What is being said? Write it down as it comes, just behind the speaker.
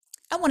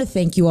I want to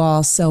thank you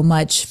all so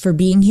much for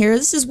being here.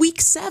 This is week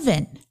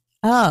 7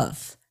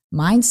 of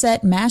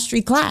Mindset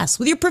Mastery Class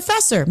with your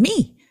professor,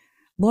 me,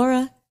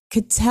 Laura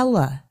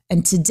Catella.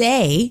 And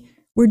today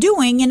we're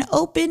doing an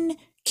open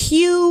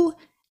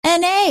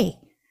Q&A.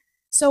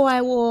 So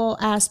I will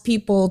ask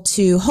people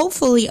to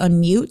hopefully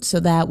unmute so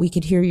that we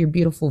could hear your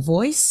beautiful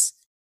voice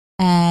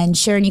and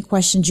share any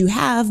questions you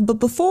have. But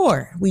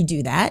before we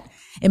do that,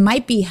 it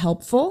might be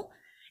helpful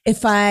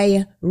if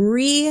I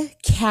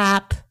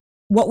recap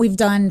what we've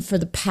done for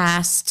the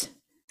past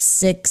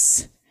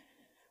 6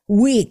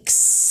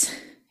 weeks.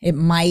 It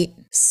might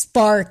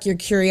spark your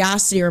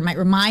curiosity or it might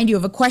remind you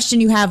of a question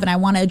you have. And I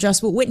want to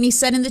address what Whitney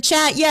said in the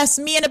chat. Yes,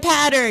 me in a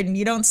pattern.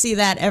 You don't see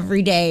that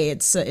every day.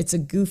 It's a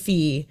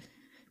goofy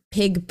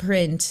pig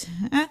print.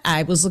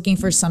 I was looking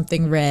for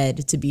something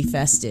red to be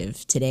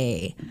festive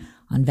today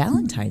on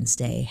Valentine's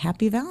Day.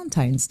 Happy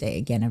Valentine's Day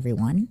again,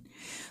 everyone.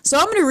 So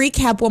I'm going to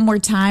recap one more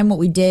time what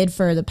we did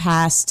for the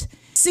past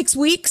 6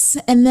 weeks,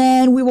 and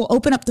then we will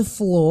open up the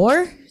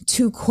floor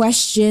to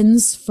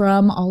questions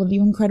from all of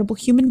you incredible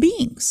human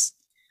beings.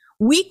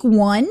 Week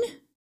 1,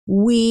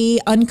 we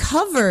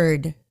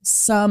uncovered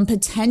some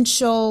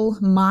potential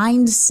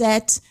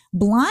mindset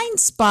blind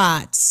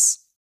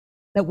spots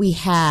that we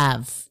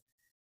have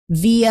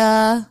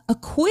via a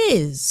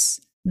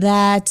quiz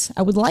that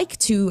I would like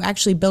to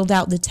actually build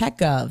out the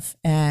tech of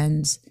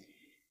and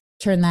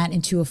turn that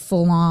into a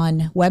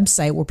full-on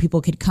website where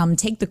people could come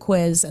take the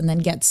quiz and then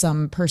get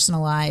some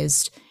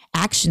personalized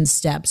action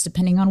steps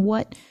depending on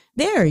what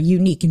their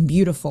unique and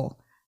beautiful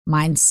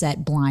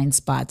mindset blind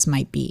spots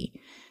might be.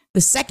 The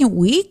second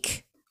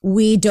week,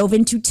 we dove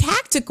into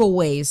tactical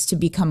ways to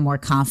become more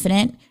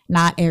confident,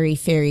 not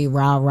airy-fairy,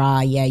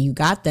 rah-rah, yeah, you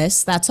got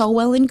this. That's all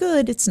well and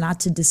good. It's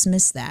not to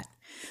dismiss that.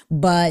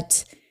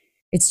 But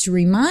it's to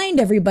remind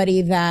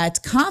everybody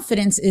that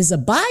confidence is a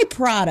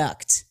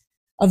byproduct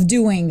of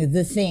doing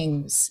the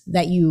things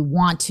that you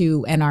want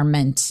to and are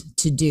meant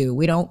to do.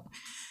 We don't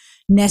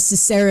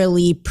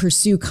necessarily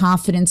pursue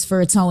confidence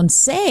for its own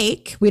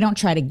sake. We don't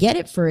try to get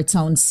it for its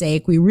own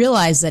sake. We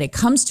realize that it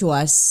comes to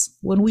us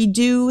when we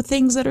do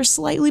things that are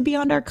slightly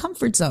beyond our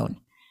comfort zone,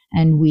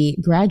 and we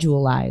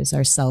gradualize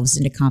ourselves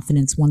into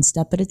confidence one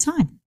step at a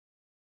time.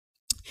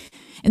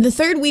 In the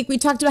third week, we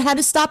talked about how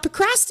to stop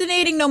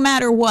procrastinating no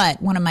matter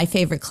what. One of my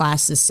favorite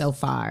classes so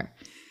far.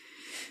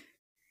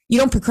 You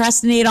don't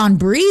procrastinate on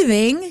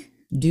breathing,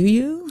 do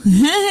you?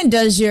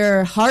 Does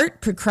your heart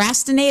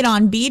procrastinate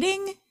on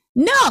beating?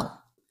 No.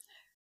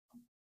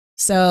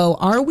 So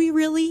are we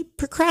really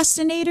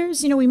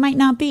procrastinators? We might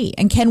not be.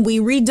 And can we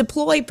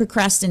redeploy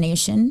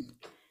procrastination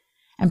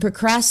and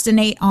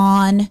procrastinate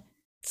on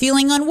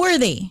feeling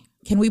unworthy?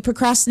 Can we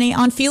procrastinate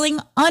on feeling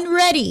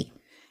unready?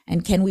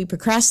 And can we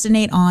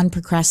procrastinate on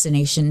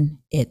procrastination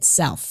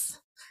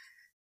itself?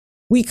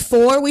 Week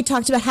 4, we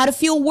talked about how to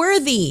feel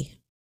worthy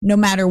no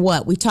matter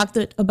what. We talked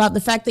about the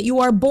fact that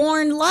you are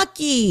born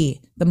lucky.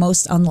 The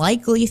most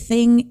unlikely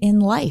thing in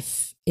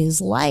life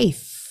is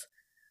life.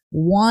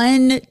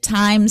 1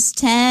 times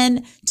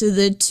 10 to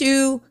the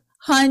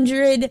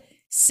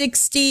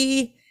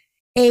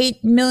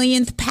 268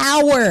 millionth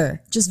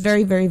power. Just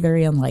very, very,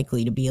 very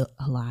unlikely to be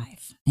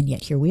alive. And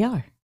yet here we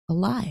are,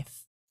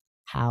 alive.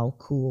 How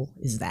cool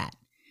is that?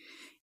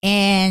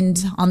 And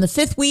on the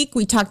 5th week,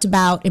 we talked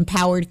about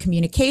empowered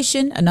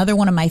communication, another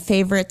one of my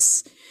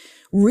favorites.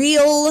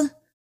 Real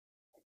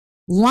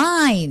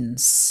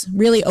lines,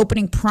 really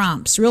opening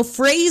prompts, real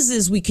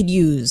phrases we could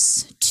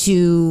use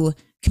to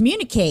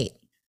communicate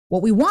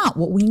what we want,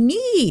 what we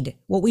need,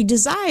 what we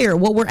desire,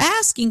 what we're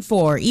asking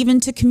for, even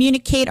to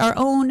communicate our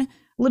own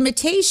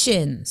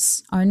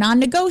limitations, our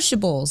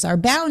non-negotiables, our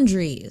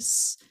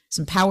boundaries,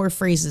 some power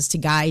phrases to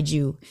guide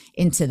you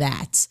into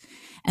that.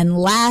 And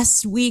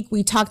last week,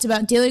 we talked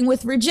about dealing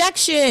with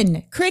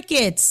rejection,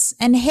 crickets,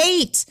 and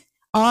hate,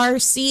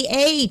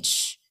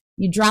 RCH.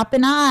 You drop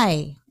an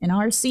I in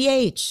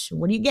RCH.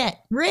 What do you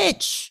get?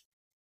 Rich.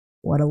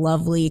 What a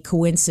lovely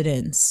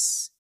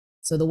coincidence.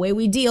 So the way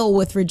we deal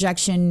with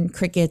rejection,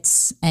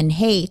 crickets, and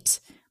hate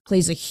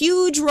plays a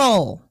huge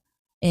role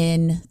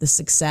in the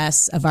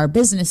success of our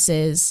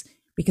businesses,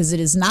 because it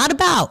is not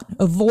about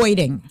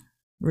avoiding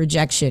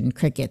rejection,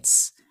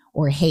 crickets,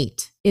 or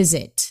hate, is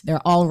it?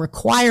 They're all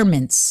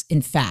requirements,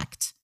 in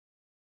fact.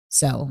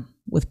 So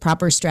with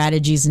proper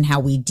strategies and how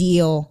we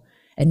deal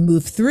and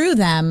move through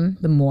them,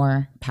 the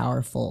more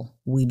powerful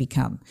we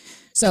become.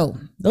 So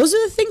those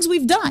are the things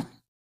we've done.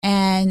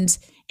 And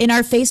in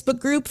our Facebook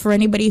group, for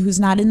anybody who's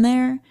not in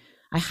there,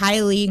 I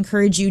highly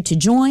encourage you to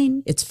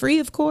join. It's free,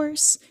 of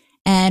course.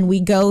 And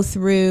we go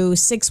through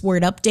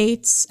 6-word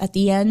updates at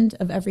the end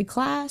of every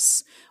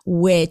class,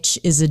 which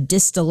is a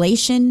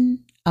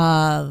distillation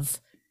of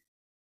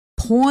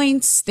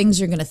points, things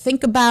you're going to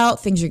think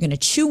about, things you're going to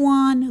chew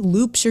on,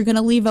 loops you're going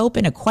to leave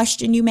open, a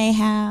question you may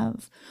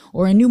have,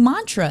 or a new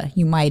mantra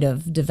you might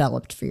have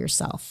developed for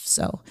yourself.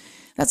 So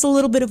that's a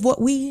little bit of what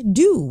we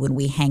do when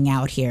we hang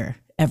out here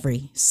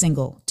every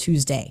single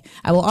Tuesday.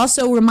 I will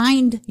also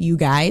remind you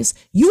guys,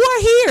 you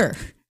are here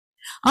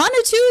on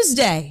a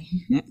Tuesday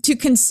to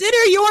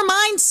consider your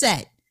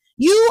mindset.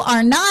 You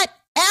are not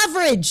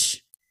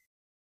average.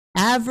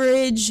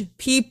 Average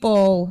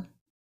people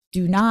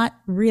do not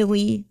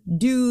really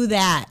do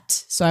that.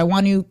 So I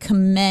want to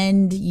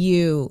commend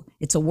you.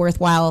 It's a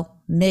worthwhile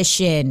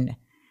mission.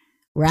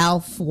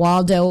 Ralph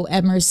Waldo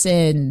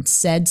Emerson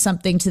said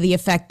something to the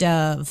effect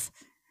of,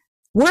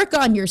 work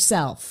on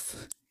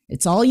yourself.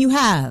 It's all you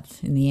have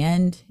in the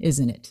end,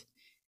 isn't it?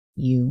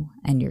 You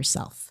and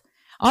yourself.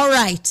 All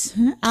right.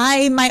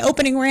 My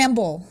opening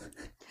ramble.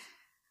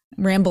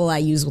 Ramble I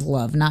use with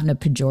love, not in a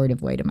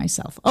pejorative way to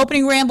myself.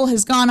 Opening ramble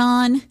has gone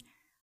on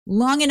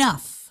long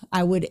enough.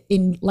 I would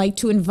like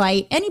to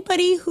invite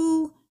anybody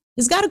who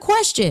has got a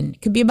question.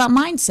 It could be about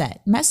mindset,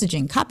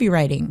 messaging,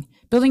 copywriting,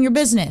 building your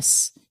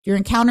business. If you're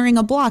encountering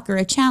a block or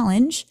a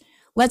challenge,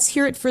 let's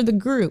hear it for the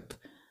group.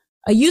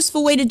 A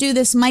useful way to do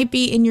this might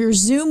be in your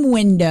Zoom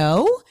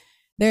window.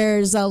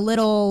 There's a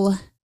little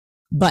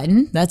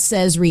button that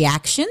says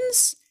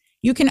reactions.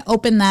 You can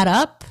open that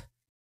up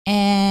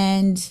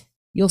and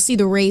you'll see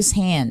the raise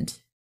hand.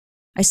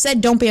 I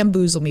said don't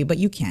bamboozle me, but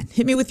you can.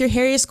 Hit me with your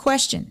hairiest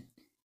question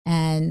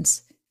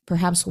and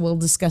perhaps we'll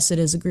discuss it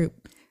as a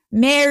group.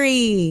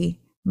 Mary,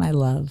 my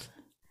love.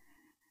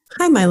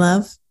 Hi, my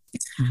love.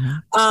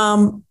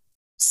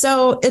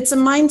 So it's a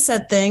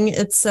mindset thing.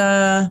 It's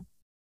a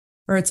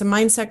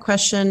mindset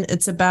question.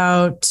 It's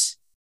about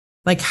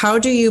like, how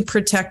do you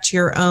protect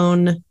your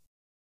own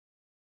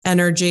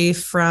energy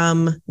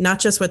from not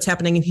just what's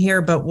happening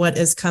here, but what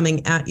is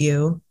coming at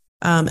you?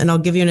 And I'll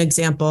give you an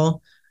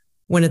example.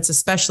 When it's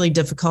especially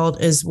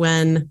difficult is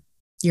when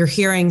you're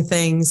hearing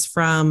things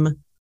from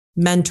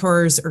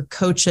mentors or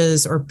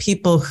coaches or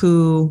people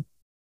who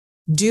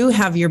do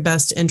have your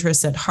best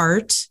interests at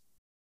heart,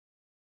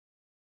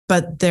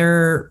 but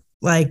they're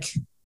like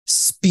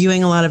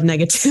spewing a lot of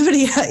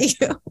negativity at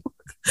you.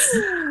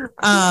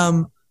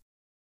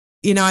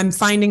 I'm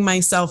finding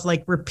myself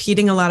like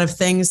repeating a lot of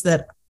things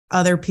that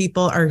other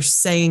people are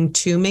saying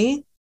to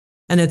me.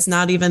 And it's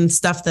not even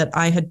stuff that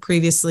I had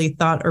previously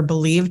thought or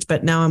believed,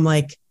 but now I'm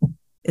like,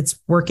 it's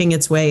working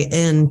its way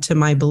into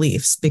my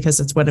beliefs because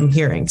it's what I'm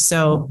hearing.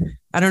 So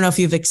I don't know if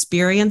you've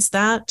experienced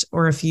that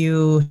or if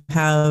you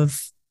have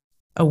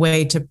a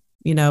way to,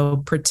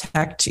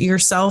 protect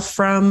yourself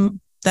from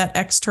that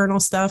external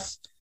stuff,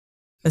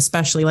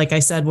 especially, like I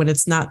said, when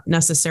it's not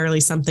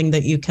necessarily something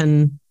that you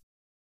can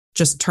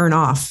just turn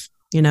off,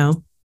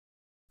 And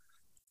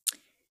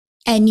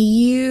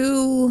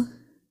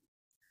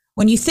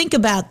when you think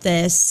about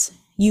this,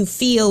 you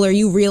feel or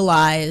you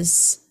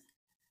realize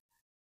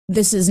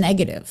this is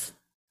negative.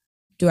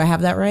 Do I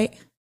have that right?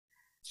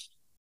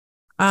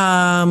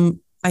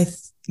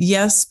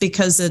 Yes,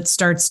 because it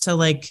starts to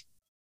like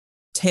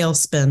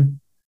tailspin,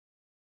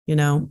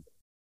 Can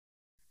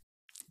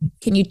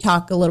you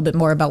talk a little bit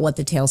more about what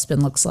the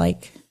tailspin looks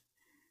like?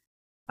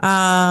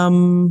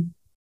 I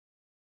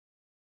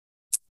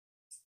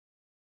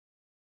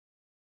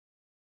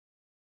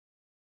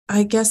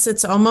guess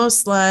it's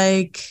almost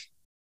like,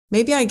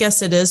 I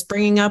guess it is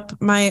bringing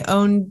up my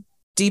own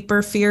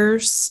deeper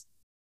fears.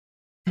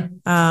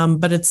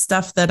 But it's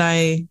stuff that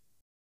I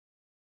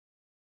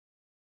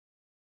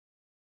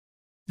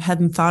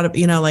hadn't thought of,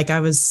 like I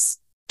was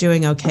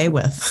doing okay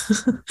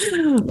with.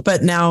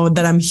 But now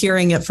that I'm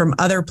hearing it from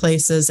other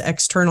places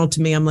external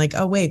to me, I'm like,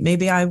 oh, wait,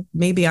 maybe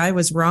I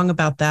was wrong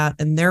about that.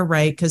 And they're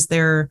right because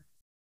they're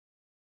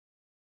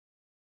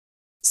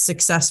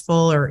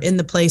successful or in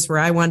the place where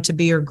I want to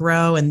be or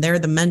grow. And they're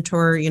the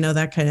mentor,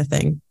 that kind of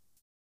thing.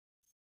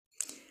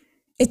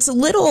 It's a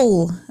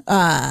little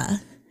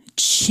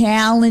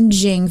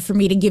challenging for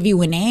me to give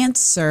you an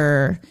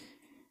answer,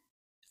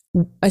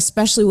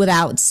 especially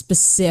without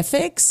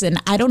specifics. And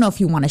I don't know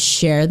if you want to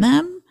share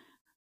them,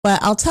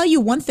 but I'll tell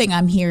you one thing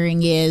I'm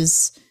hearing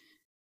is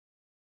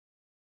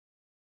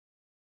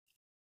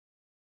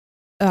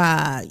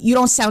you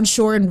don't sound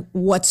sure in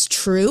what's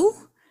true.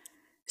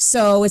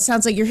 So it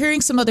sounds like you're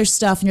hearing some other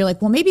stuff and you're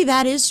like, well, maybe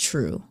that is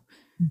true.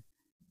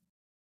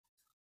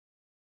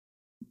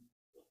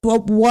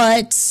 But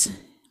what,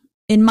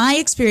 in my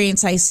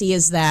experience, I see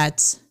is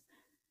that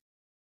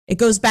it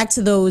goes back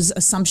to those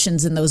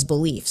assumptions and those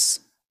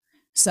beliefs.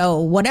 So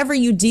whatever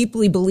you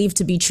deeply believe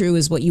to be true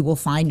is what you will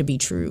find to be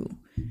true.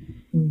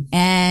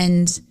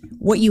 And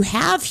what you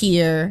have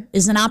here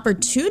is an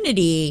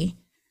opportunity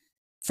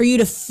for you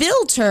to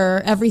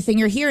filter everything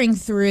you're hearing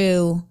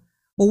through,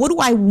 well, what do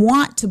I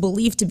want to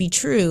believe to be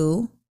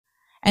true?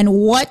 And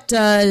what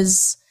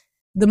does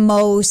the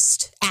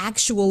most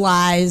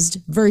actualized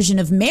version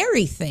of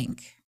Mary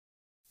think?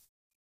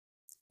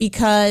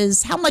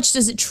 Because how much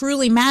does it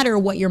truly matter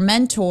what your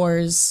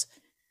mentors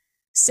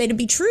say to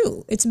be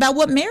true? It's about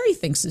what Mary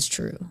thinks is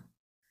true.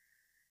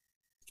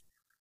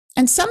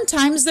 And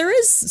sometimes there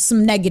is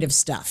some negative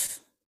stuff.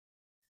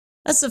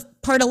 That's a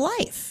part of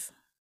life,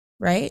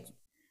 right?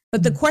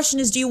 But the question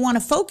is, do you want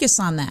to focus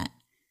on that?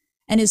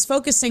 And is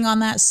focusing on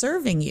that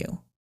serving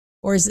you?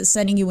 Or is it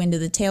sending you into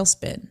the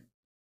tailspin?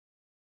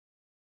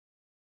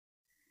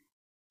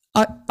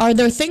 Are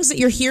there things that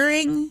you're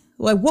hearing?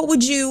 Like, what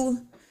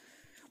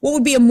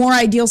would be a more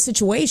ideal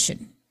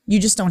situation? You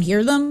just don't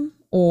hear them,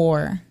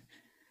 or?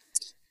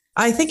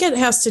 I think it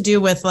has to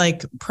do with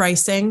like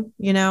pricing,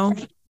 you know?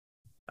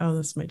 Oh,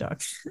 that's my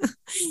dog.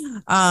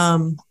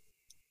 um,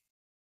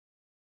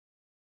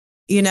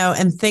 you know,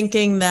 and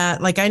thinking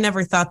that like I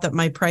never thought that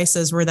my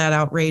prices were that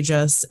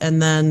outrageous.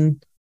 And then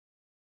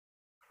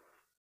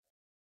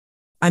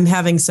I'm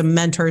having some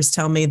mentors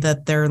tell me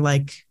that they're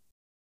like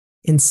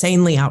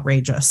insanely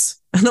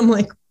outrageous. And I'm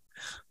like,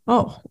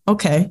 oh,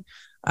 okay.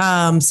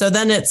 So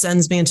then it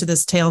sends me into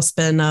this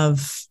tailspin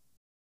of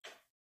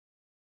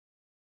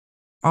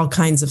all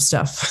kinds of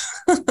stuff.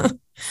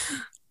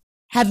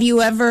 Have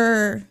you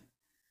ever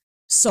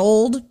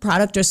sold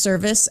product or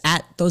service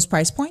at those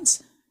price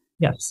points?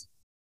 Yes.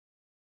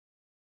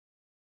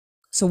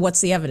 So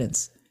what's the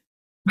evidence?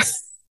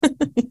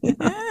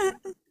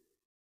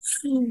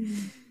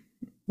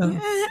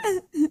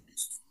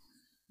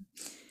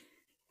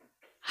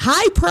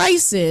 High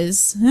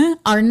prices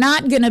are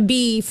not going to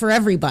be for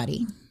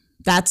everybody.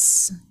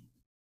 That's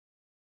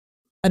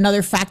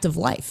another fact of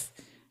life.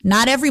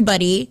 Not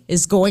everybody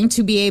is going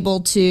to be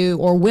able to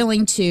or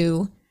willing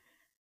to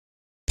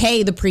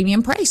pay the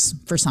premium price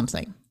for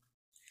something.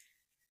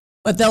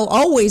 But there'll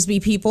always be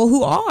people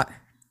who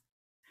are.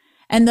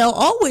 And there'll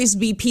always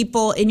be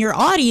people in your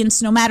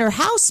audience, no matter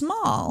how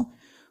small,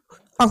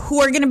 or who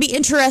are going to be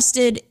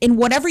interested in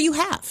whatever you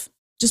have,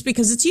 just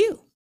because it's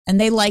you and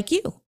they like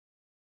you.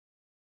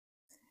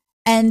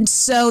 And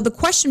so the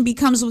question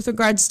becomes with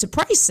regards to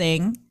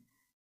pricing,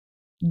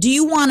 do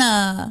you want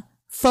to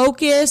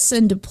focus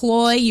and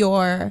deploy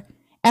your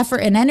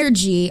effort and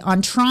energy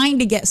on trying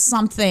to get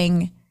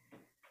something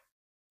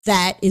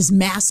that is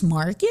mass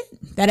market,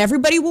 that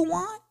everybody will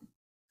want?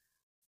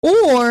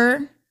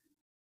 Or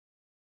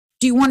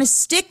do you want to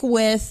stick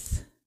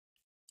with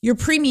your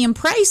premium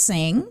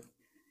pricing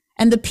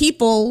and the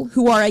people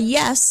who are a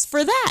yes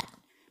for that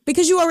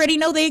because you already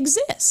know they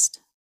exist?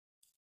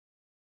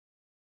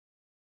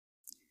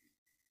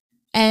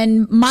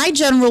 And my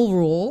general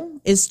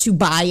rule is to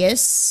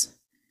bias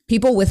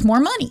people with more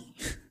money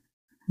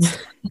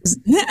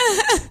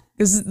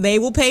because they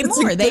will pay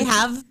more. They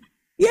have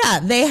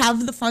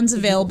the funds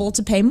available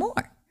to pay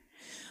more.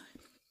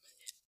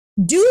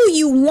 Do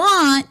you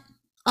want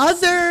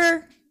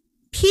other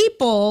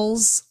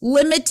people's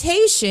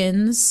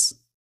limitations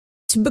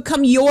to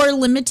become your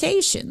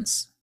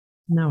limitations?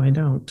 No, I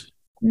don't.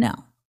 No.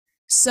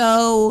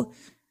 So,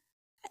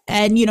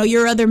 and you know,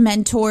 your other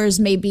mentors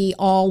may be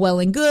all well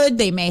and good.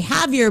 They may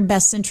have your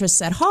best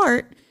interests at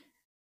heart,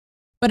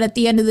 but at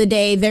the end of the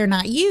day, they're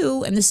not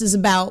you. And this is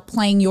about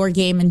playing your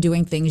game and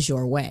doing things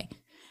your way.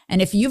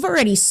 And if you've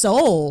already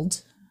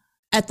sold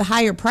at the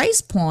higher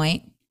price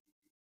point,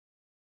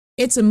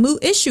 it's a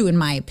moot issue, in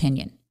my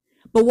opinion.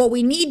 But what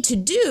we need to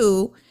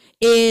do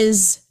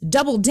is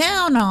double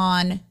down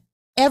on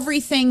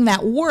everything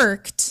that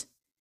worked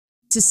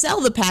to sell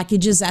the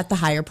packages at the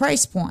higher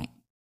price point.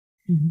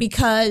 Mm-hmm.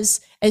 Because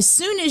as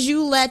soon as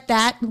you let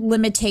that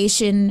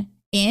limitation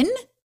in,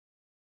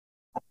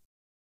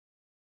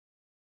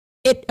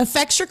 it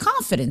affects your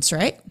confidence,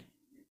 right?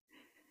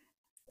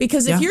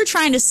 Because if you're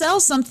trying to sell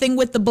something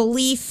with the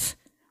belief,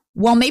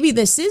 well, maybe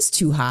this is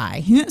too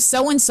high,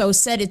 so-and-so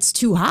said it's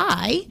too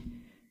high,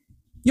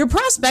 your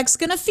prospect's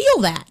going to feel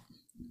that.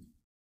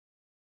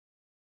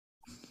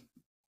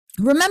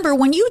 Remember,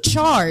 when you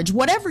charge,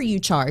 whatever you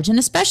charge, and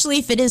especially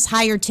if it is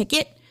higher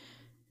ticket,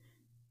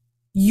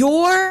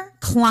 your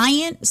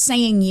client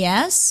saying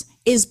yes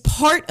is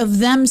part of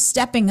them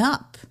stepping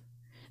up.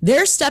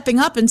 They're stepping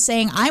up and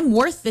saying, I'm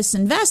worth this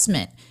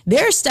investment.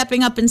 They're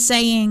stepping up and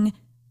saying,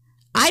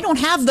 I don't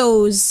have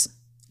those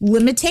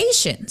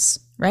limitations,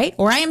 right?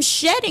 Or I am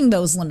shedding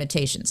those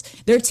limitations.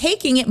 They're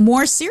taking it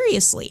more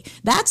seriously.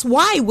 That's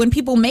why when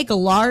people make a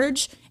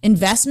large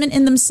investment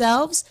in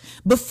themselves,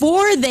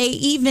 before they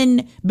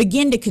even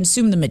begin to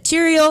consume the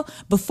material,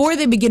 before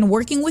they begin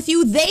working with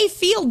you, they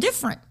feel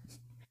different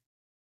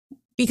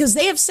because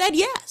they have said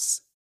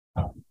yes.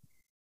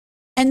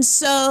 And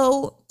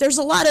so there's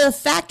a lot of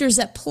factors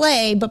at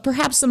play, but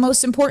perhaps the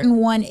most important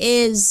one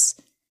is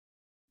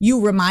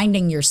you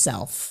reminding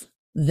yourself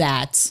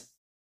that,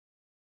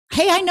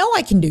 hey, I know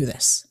I can do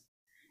this.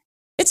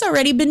 It's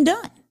already been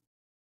done.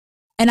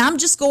 And I'm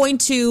just going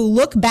to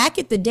look back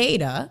at the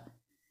data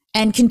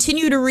and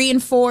continue to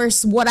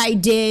reinforce what I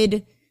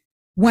did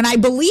when I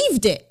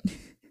believed it,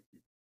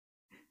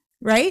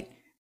 right?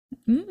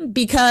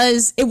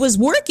 Because it was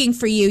working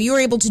for you. You were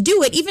able to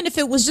do it, even if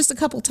it was just a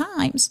couple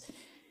times.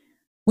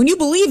 When you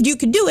believed you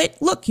could do it,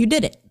 look, you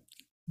did it.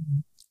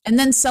 And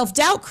then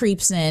self-doubt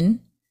creeps in.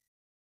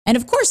 And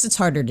of course, it's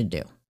harder to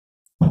do.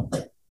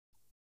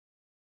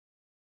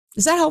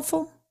 Is that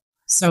helpful?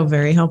 So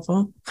very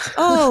helpful.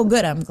 Oh,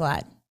 good. I'm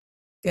glad.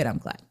 Good. I'm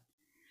glad.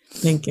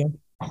 Thank you.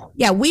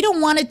 Yeah, we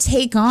don't want to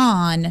take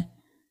on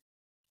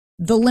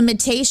the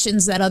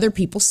limitations that other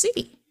people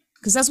see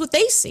because that's what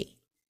they see.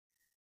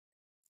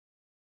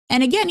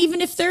 And again, even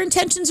if their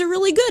intentions are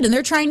really good and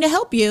they're trying to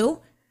help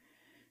you,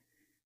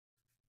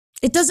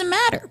 it doesn't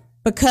matter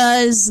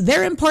because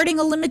they're imparting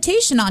a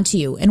limitation onto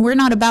you, and we're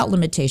not about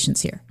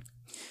limitations here.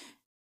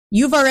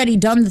 You've already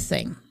done the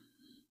thing.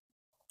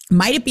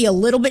 Might it be a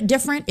little bit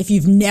different if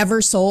you've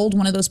never sold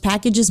one of those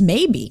packages?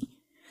 Maybe.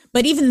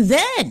 But even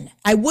then,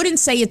 I wouldn't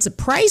say it's a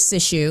price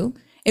issue.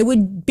 It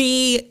would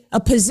be a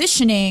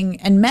positioning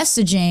and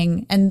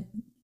messaging. And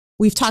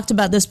we've talked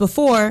about this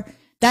before.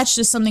 That's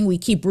just something we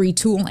keep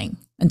retooling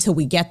until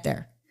we get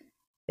there.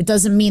 It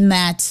doesn't mean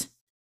that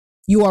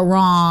you are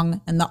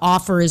wrong and the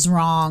offer is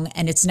wrong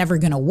and it's never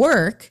going to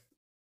work.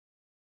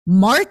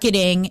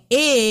 Marketing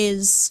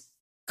is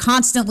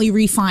constantly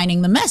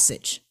refining the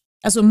message.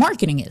 That's what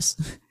marketing is.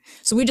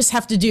 So we just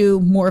have to do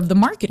more of the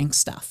marketing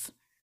stuff,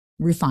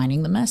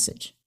 refining the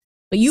message.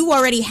 But you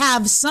already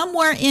have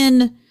somewhere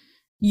in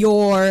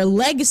your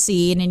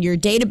legacy and in your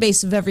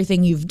database of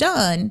everything you've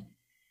done,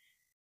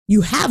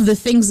 you have the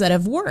things that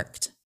have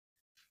worked.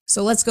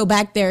 So let's go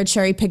back there,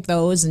 cherry pick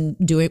those and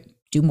do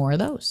more of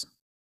those.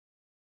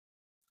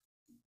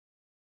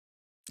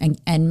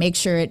 And make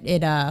sure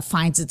it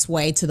finds its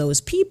way to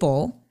those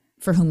people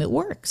for whom it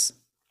works,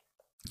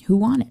 who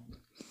want it.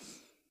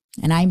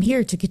 And I'm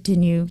here to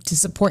continue to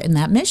support in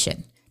that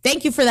mission.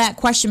 Thank you for that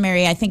question,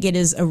 Mary. I think it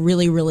is a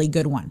really, really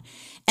good one.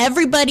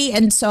 Everybody,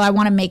 and so I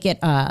want to make it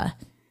a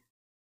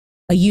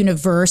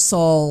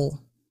universal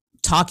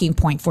talking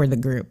point for the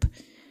group.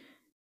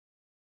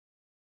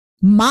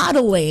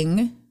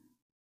 Modeling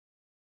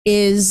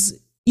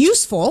is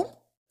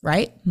useful,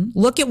 right?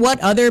 Look at what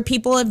other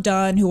people have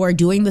done who are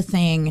doing the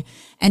thing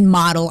and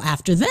model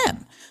after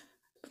them.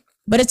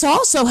 But it's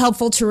also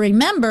helpful to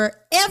remember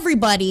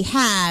everybody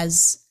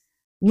has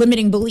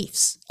limiting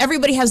beliefs.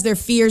 Everybody has their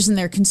fears and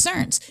their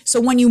concerns. So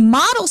when you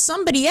model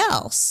somebody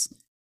else,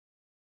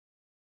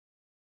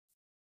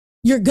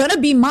 you're going to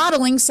be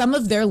modeling some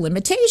of their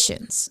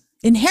limitations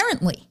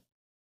inherently.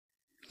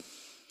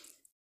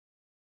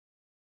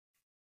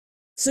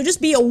 So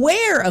just be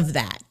aware of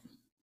that.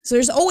 So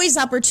there's always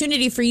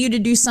opportunity for you to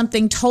do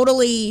something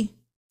totally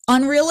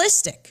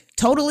unrealistic,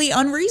 totally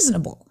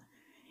unreasonable.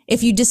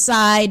 If you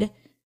decide,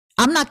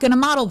 I'm not going to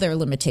model their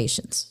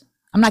limitations.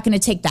 I'm not going to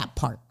take that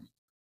part.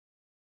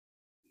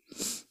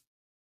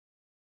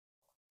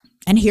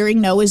 And hearing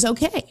no is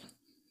okay.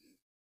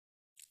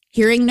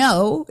 Hearing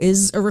no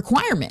is a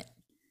requirement.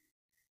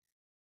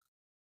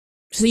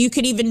 So you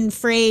could even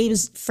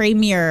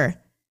frame your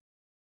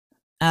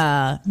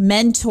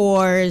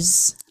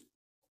mentors'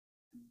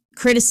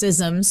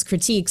 criticisms,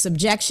 critiques,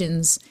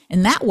 objections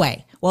in that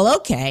way. Well,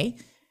 okay,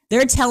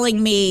 they're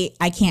telling me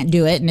I can't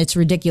do it and it's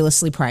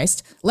ridiculously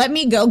priced. Let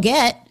me go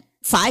get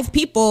 5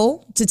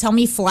 people to tell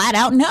me flat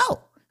out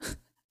no.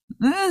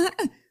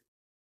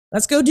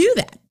 Let's go do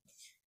that.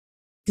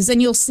 Because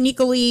then you'll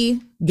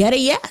sneakily get a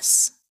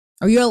yes,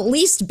 or you'll at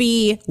least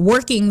be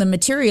working the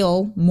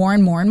material more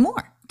and more and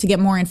more to get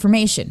more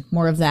information,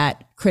 more of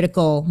that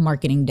critical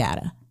marketing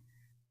data.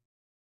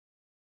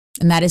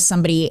 And that is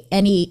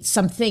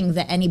something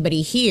that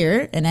anybody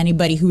here and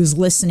anybody who's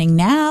listening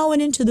now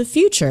and into the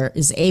future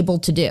is able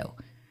to do.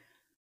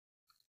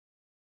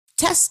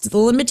 Test the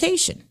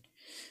limitation.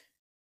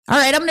 All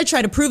right, I'm going to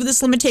try to prove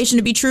this limitation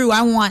to be true.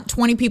 I want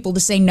 20 people to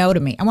say no to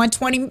me. I want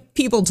 20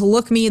 people to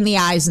look me in the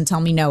eyes and tell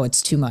me no,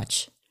 it's too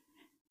much.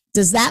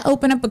 Does that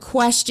open up a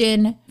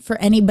question for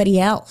anybody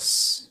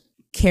else?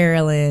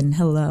 Carolyn,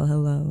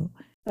 hello.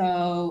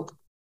 So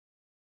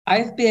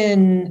I've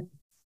been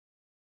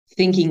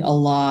thinking a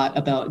lot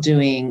about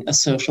doing a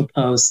social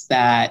post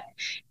that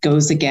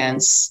goes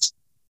against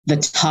the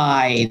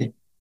tide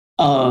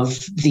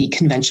of the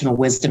conventional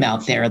wisdom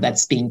out there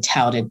that's being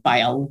touted by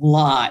a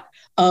lot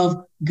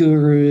of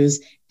gurus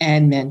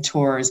and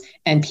mentors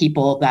and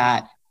people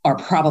that are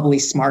probably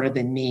smarter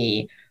than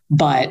me.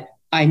 But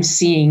I'm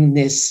seeing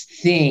this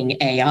thing,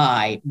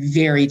 AI,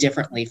 very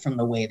differently from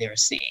the way they're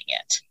seeing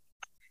it.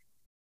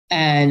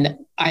 And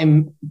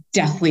I'm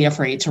deathly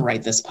afraid to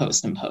write this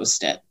post and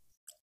post it.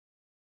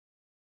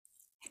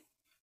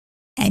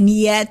 And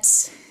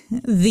yet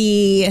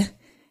the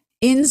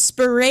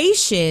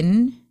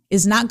inspiration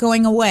is not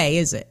going away,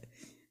 is it?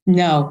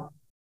 No.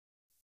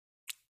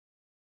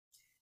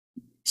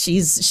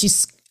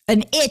 She's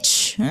an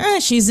itch.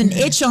 She's an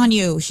itch on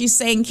you. She's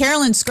saying,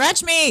 Carolyn,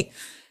 scratch me.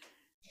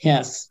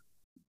 Yes,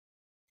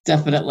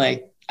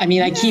 definitely. I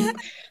mean, I keep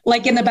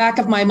like in the back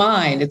of my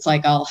mind, it's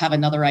like, I'll have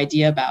another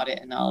idea about it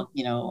and I'll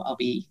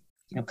be,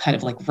 kind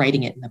of like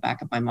writing it in the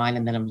back of my mind.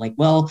 And then I'm like,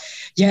 well,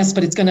 yes,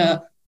 but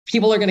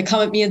people are going to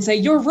come at me and say,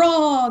 you're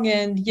wrong.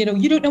 And, you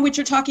don't know what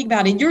you're talking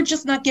about. And you're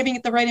just not giving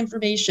it the right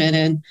information.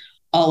 And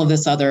all of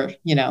this other,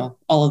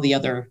 all of the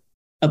other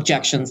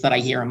objections that I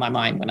hear in my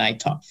mind when I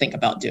think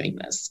about doing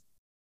this.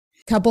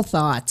 Couple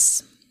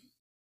thoughts.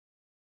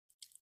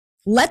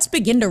 Let's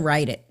begin to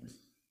write it,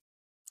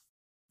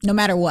 no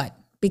matter what,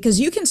 because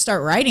you can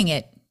start writing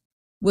it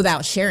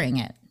without sharing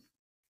it.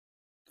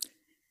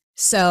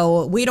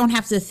 So we don't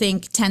have to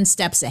think 10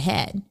 steps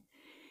ahead.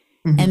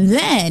 Mm-hmm. And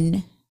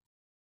then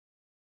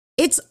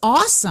it's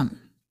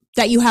awesome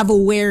that you have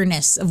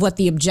awareness of what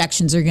the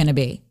objections are going to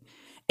be.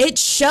 It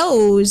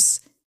shows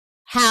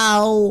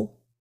how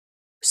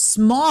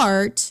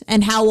smart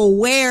and how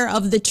aware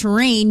of the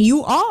terrain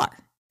you are.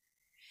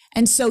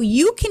 And so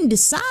you can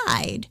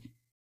decide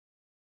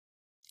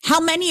how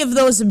many of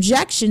those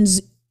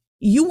objections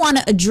you want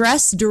to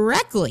address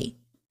directly.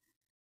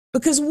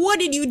 Because what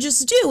did you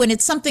just do? And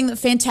it's something that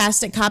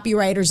fantastic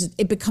copywriters,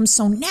 it becomes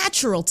so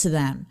natural to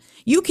them.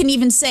 You can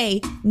even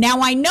say,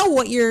 now I know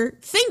what you're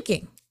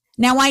thinking.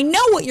 Now I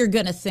know what you're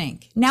going to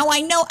think. Now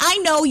I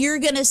know you're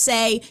going to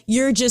say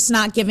you're just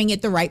not giving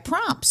it the right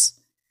prompts.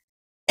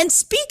 And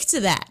speak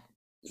to that.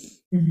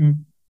 Mm-hmm.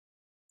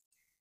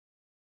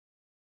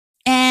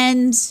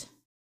 And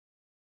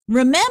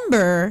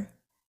remember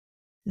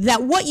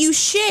that what you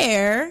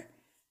share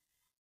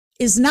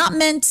is not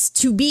meant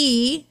to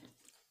be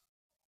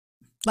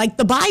like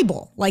the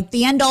Bible, like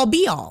the end all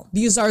be all.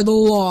 These are the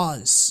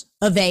laws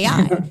of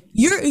AI.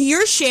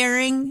 You're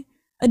sharing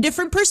a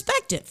different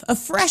perspective, a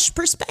fresh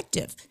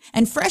perspective.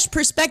 And fresh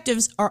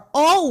perspectives are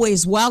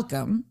always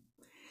welcome.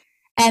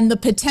 And the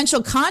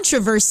potential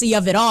controversy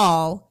of it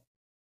all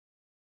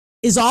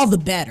is all the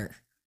better.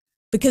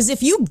 Because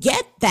if you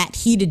get that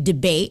heated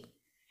debate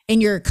in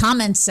your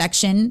comments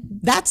section,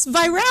 that's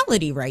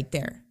virality right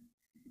there.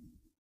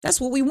 That's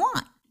what we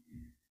want.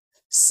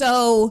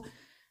 So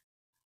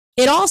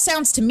it all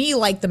sounds to me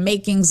like the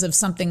makings of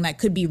something that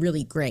could be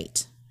really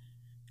great.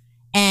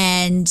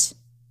 And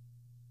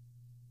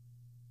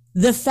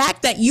the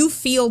fact that you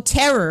feel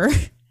terror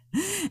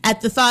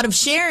at the thought of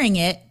sharing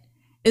it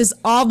is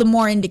all the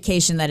more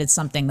indication that it's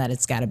something that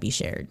it's got to be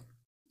shared.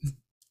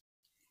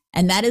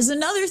 And that is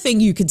another thing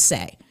you could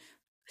say.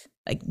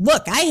 Like,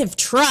 look, I have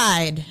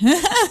tried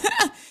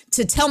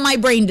to tell my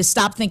brain to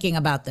stop thinking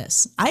about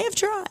this. I have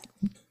tried.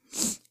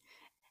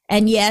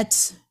 And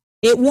yet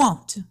it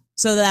won't.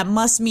 So that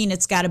must mean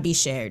it's got to be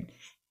shared.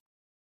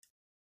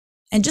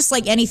 And just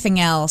like anything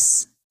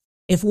else,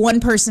 if one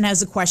person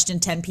has a question,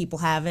 10 people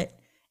have it.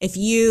 If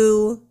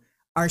you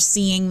are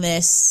seeing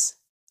this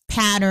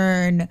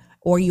pattern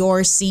or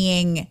you're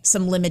seeing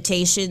some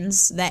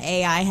limitations that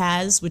AI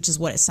has, which is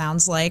what it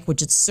sounds like,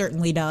 which it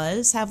certainly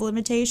does have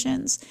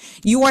limitations,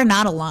 you are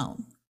not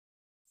alone.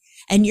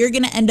 And you're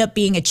going to end up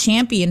being a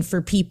champion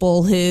for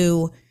people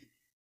who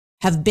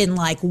have been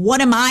like,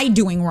 what am I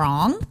doing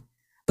wrong?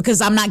 Because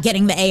I'm not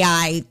getting the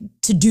AI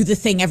to do the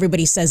thing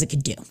everybody says it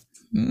could do.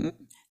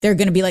 They're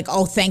going to be like,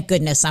 oh, thank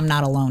goodness I'm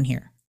not alone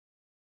here.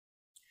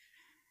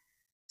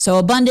 So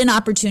abundant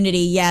opportunity,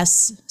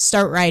 yes,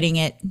 start writing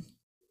it.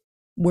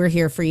 We're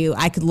here for you.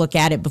 I could look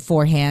at it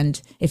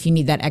beforehand if you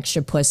need that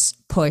extra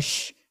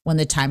push when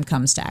the time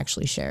comes to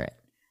actually share it.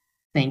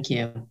 Thank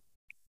you.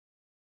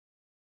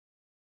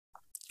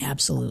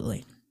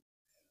 Absolutely.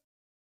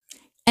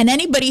 And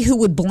anybody who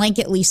would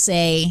blanketly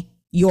say,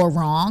 you're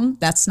wrong,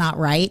 that's not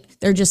right,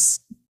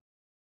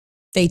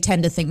 they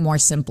tend to think more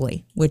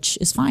simply, which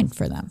is fine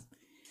for them.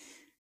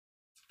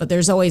 But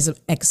there's always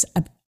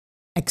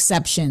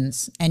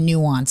exceptions and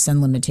nuance and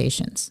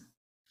limitations.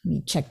 Let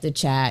me check the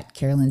chat.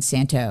 Carolyn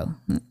Santo.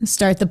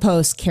 Start the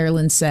post.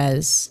 Carolyn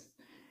says,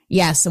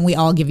 yes, and we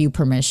all give you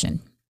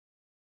permission.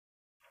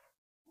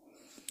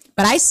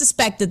 But I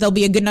suspect that there'll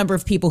be a good number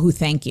of people who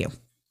thank you.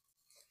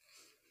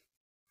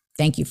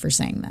 Thank you for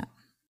saying that.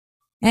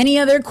 Any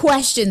other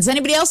questions?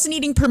 Anybody else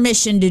needing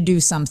permission to do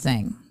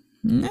something?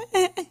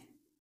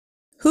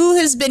 Who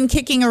has been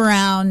kicking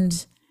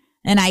around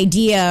an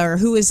idea, or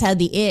who has had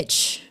the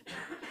itch,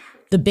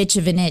 the bitch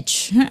of an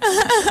itch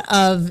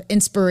of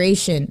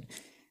inspiration,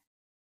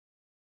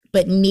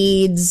 but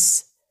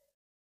needs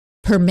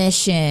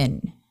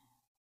permission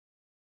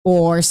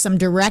or some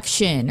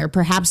direction or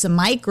perhaps a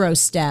micro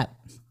step?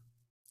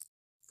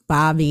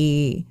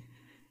 Bobby.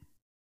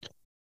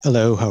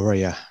 Hello, how are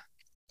you?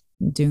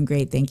 I'm doing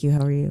great. Thank you.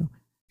 How are you?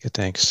 Good,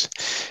 thanks.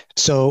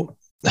 So,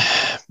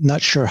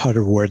 not sure how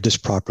to word this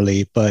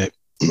properly, but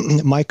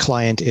my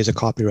client is a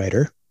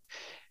copywriter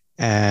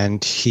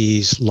and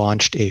he's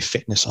launched a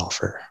fitness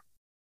offer.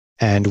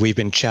 And we've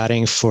been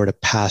chatting for the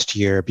past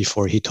year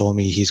before he told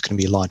me he's going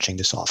to be launching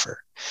this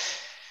offer.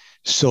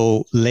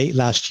 So late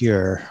last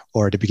year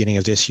or the beginning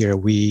of this year,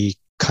 we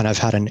kind of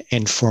had an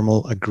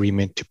informal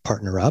agreement to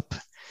partner up,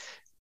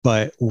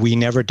 but we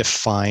never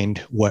defined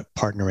what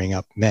partnering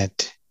up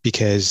meant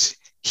because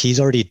he's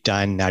already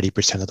done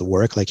 90% of the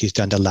work. Like he's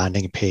done the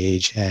landing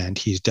page and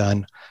he's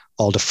done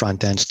all the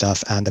front end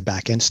stuff and the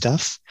back end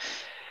stuff.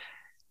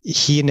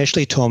 He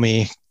initially told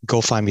me,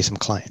 go find me some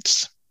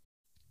clients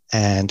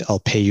and I'll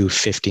pay you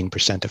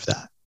 15% of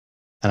that.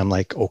 And I'm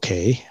like,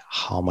 okay,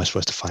 how am I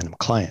supposed to find them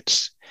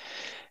clients?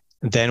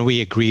 Then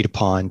we agreed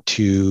upon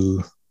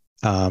to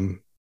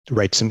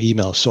write some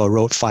emails. So I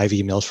wrote 5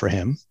 emails for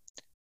him,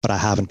 but I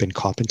haven't been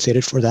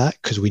compensated for that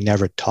because we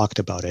never talked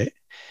about it.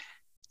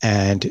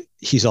 And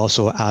he's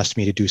also asked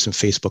me to do some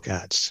Facebook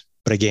ads.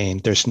 But again,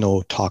 there's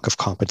no talk of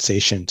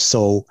compensation.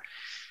 So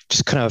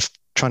just kind of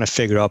trying to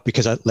figure out,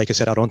 because like I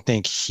said, I don't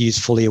think he's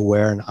fully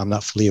aware and I'm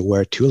not fully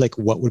aware too, like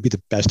what would be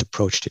the best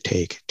approach to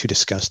take to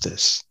discuss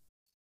this?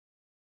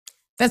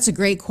 That's a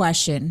great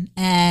question.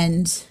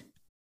 And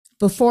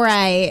before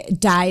I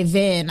dive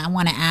in, I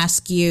want to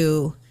ask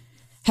you,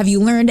 have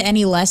you learned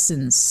any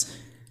lessons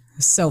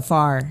so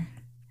far?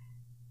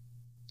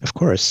 Of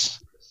course.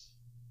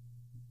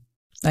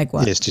 Like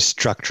what? It is to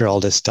structure all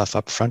this stuff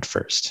up front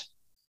first.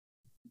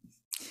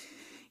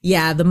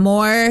 Yeah, the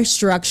more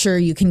structure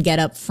you can get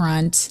up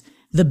front,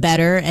 the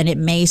better. And it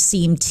may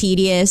seem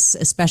tedious,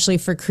 especially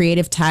for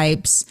creative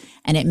types.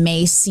 And it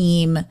may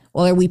seem,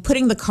 well, are we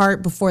putting the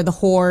cart before the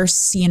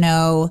horse,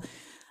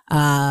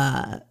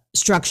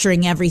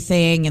 structuring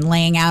everything and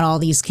laying out all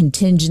these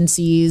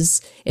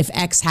contingencies. If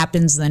X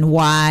happens, then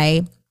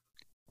Y.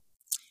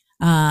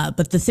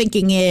 But the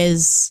thinking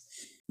is,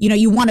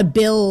 you want to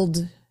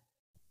build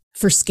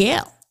for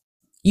scale.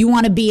 You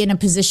want to be in a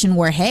position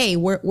where, hey,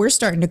 we're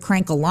starting to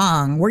crank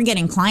along. We're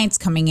getting clients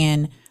coming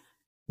in.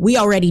 We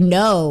already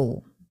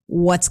know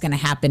what's going to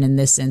happen in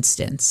this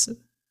instance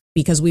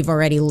because we've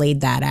already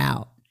laid that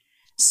out.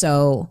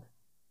 So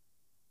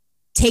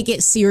take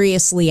it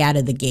seriously out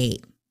of the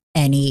gate,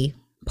 any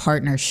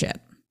partnership.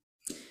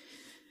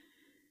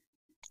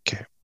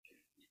 Okay.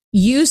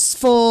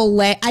 Useful.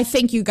 I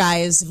think you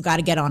guys have got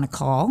to get on a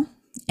call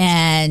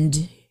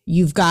and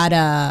you've got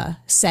to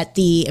set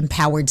the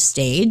empowered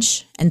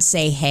stage and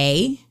say,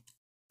 hey,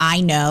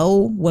 I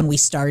know when we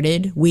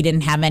started, we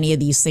didn't have any of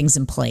these things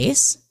in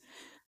place.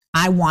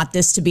 I want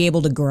this to be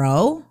able to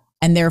grow.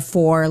 And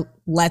therefore,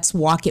 let's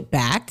walk it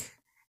back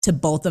to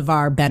both of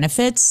our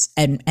benefits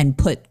and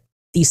put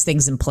these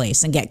things in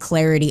place and get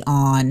clarity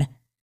on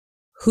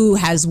who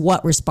has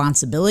what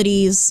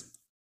responsibilities,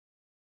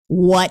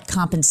 what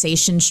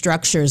compensation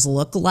structures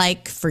look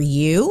like for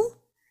you.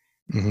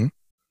 Mm-hmm.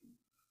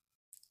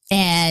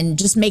 And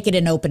just make it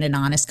an open and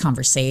honest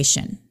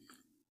conversation.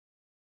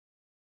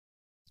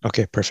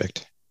 Okay,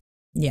 perfect.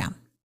 Yeah.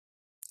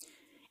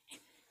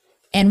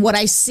 And what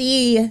I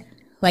see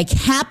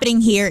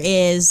happening here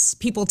is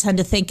people tend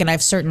to think, and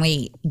I've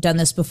certainly done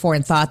this before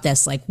and thought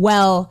this,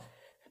 well,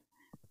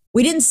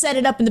 we didn't set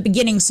it up in the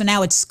beginning, so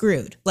now it's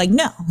screwed.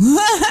 No,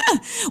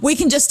 we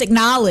can just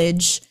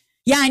acknowledge,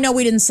 yeah, I know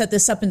we didn't set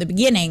this up in the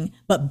beginning,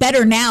 but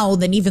better now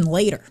than even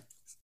later,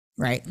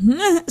 right?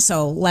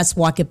 So let's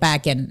walk it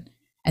back and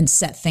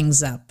set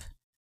things up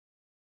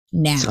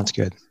now. Sounds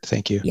good.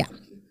 Thank you. Yeah,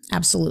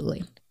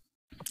 absolutely.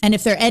 And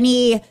if there are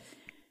any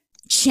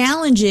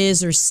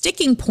challenges or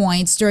sticking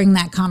points during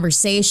that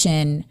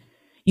conversation,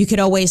 you could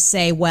always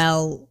say,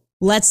 well,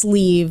 let's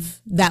leave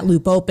that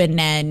loop open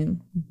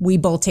and we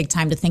both take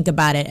time to think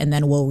about it and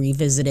then we'll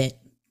revisit it.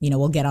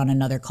 We'll get on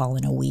another call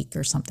in a week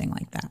or something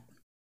like that.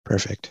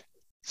 Perfect.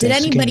 Did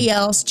anybody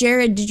else,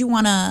 Jared, did you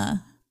want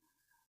to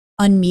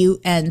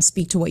unmute and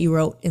speak to what you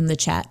wrote in the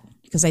chat?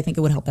 Because I think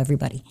it would help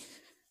everybody.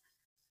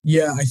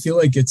 Yeah, I feel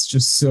like it's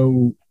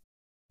so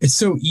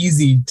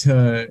easy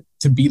to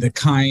be the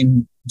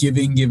kind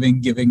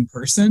giving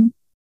person.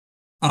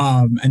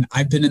 And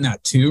I've been in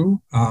that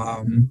too.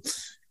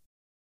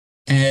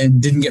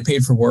 And didn't get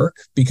paid for work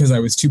because I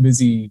was too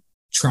busy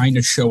trying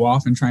to show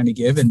off and trying to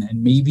give. And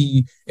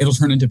maybe it'll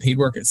turn into paid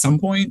work at some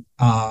point.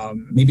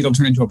 Maybe it'll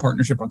turn into a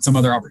partnership on some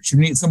other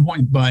opportunity at some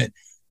point. But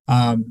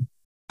I'm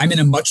in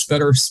a much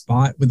better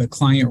spot with a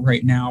client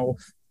right now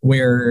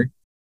where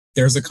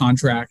there's a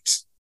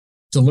contract,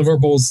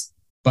 deliverables,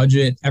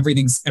 budget,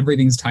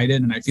 everything's tied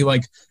in. And I feel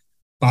like,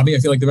 Bobby,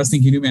 the best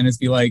thing you do, man, is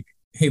be like,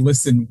 hey,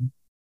 listen,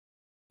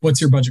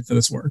 what's your budget for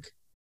this work?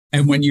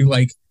 And when you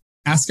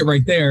ask it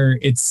right there,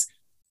 it's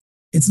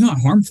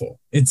not harmful.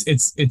 It's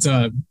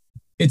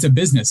a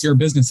business. You're a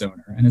business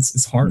owner, and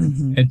it's hard,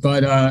 mm-hmm.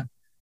 but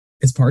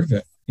it's part of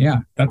it. Yeah,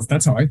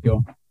 that's how I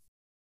feel.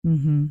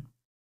 Mm-hmm.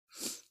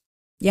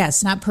 Yeah,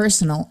 it's not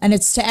personal, and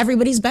it's to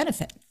everybody's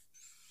benefit.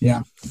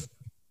 Yeah.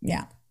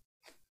 Yeah.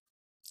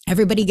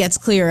 Everybody gets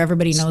clear.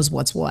 Everybody knows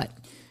what's what.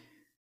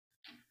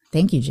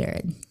 Thank you,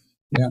 Jared.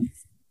 Yeah.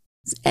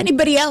 Is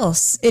anybody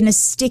else in a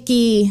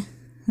sticky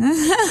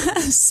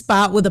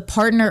spot with a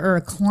partner or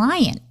a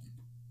client?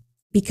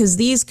 Because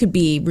these could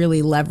be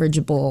really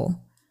leverageable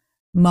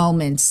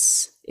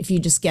moments if you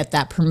just get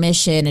that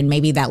permission and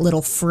maybe that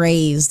little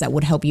phrase that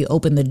would help you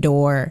open the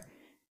door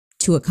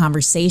to a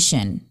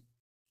conversation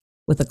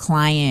with a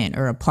client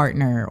or a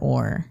partner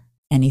or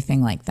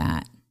anything like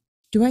that.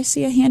 Do I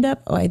see a hand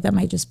up? Oh, that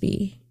might just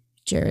be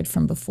Jared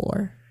from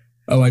before.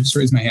 Oh, I just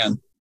raised my hand.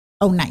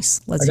 Oh,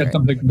 nice. Let's I got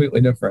something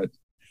completely different.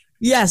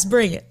 Yes,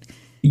 bring it.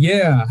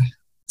 Yeah.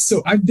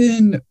 So I've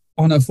been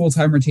on a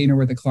full-time retainer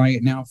with a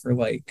client now for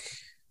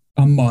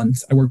a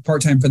month. I worked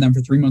part-time for them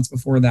for 3 months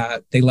before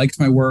that. They liked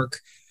my work.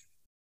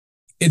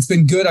 It's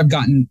been good. I've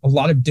gotten a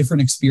lot of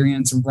different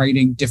experience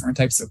writing different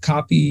types of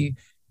copy.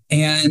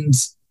 And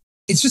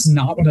it's just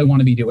not what I want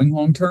to be doing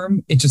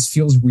long-term. It just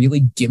feels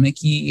really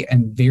gimmicky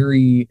and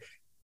very,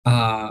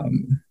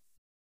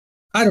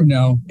 I don't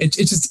know.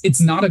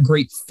 It's not a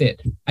great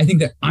fit. I think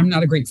that I'm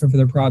not a great fit for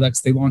their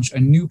products. They launch a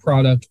new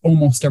product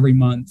almost every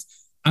month.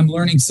 I'm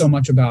learning so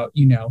much about,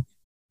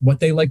 what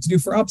they like to do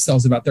for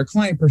upsells, about their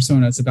client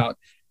personas, about,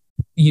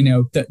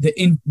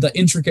 the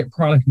intricate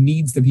product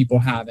needs that people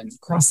have and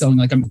cross-selling.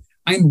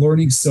 I'm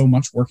learning so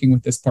much working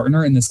with this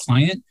partner and this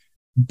client,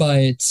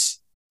 but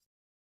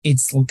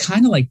it's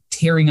kind of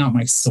tearing out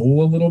my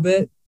soul a little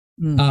bit.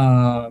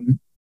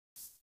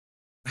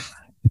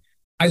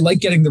 I like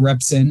getting the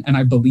reps in and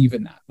I believe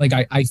in that.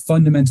 I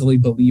fundamentally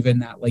believe in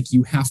that.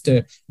 You have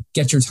to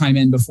get your time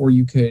in before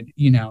you could,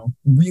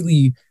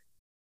 really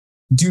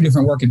do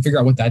different work and figure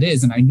out what that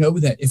is. And I know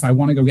that if I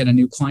want to go get a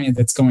new client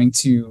that's going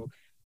to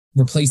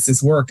replace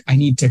this work, I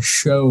need to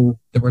show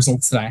the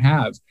results that I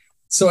have.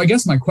 So I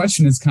guess my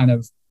question is kind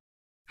of,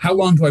 how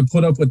long do I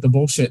put up with the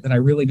bullshit that I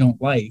really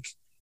don't like?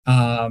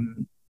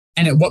 And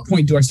at what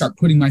point do I start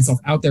putting myself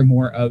out there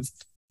more of,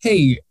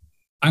 hey,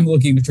 I'm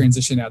looking to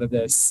transition out of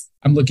this.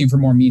 I'm looking for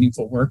more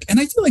meaningful work. And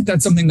I feel like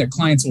that's something that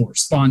clients will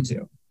respond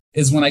to,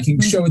 is when I can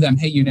show them,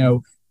 hey,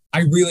 I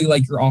really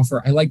like your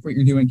offer. I like what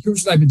you're doing.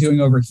 Here's what I've been doing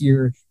over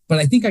here, but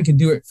I think I can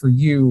do it for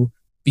you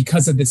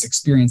because of this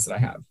experience that I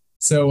have.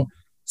 So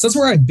that's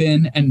where I've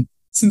been. And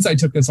since I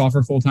took this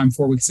offer full-time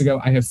 4 weeks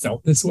ago, I have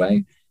felt this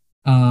way.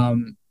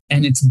 And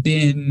it's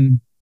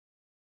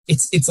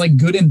like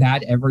good and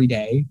bad every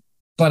day,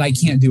 but I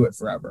can't do it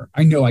forever.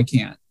 I know I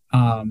can't.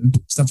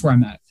 So that's where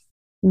I'm at.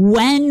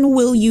 When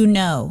will you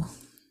know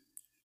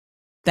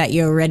that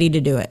you're ready to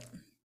do it?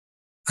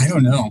 I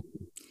don't know.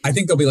 I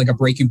think there'll be like a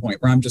breaking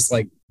point where I'm just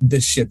like,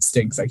 this shit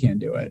stinks. I can't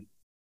do it.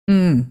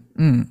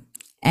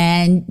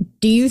 And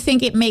do you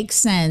think it makes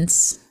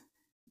sense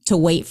to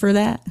wait for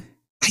that?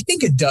 I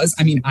think it does.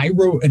 I mean, I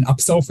wrote an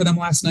upsell for them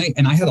last night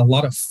and I had a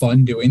lot of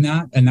fun doing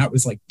that. And that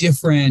was like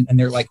different. And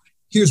they're like,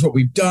 here's what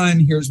we've done.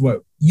 Here's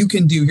what you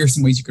can do. Here's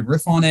some ways you can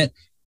riff on it.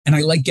 And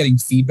I like getting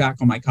feedback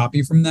on my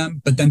copy from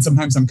them. But then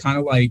sometimes I'm kind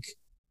of like,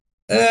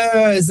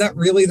 is that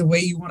really the way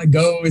you want to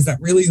go? Is that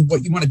really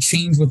what you want to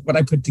change with what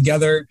I put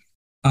together?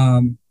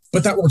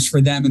 But that works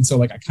for them. And so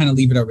like, I kind of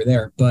leave it over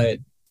there. But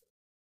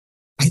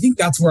I think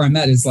that's where I'm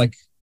at, is like,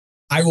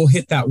 I will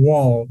hit that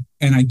wall.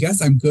 And I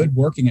guess I'm good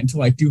working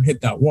until I do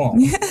hit that wall.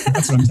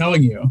 That's what I'm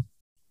telling you.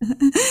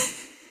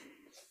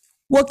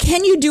 Well,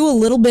 can you do a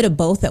little bit of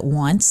both at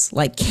once?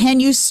 Like, can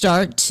you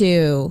start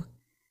to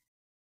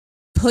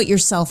put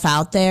yourself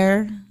out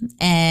there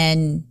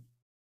and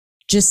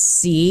just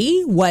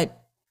see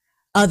what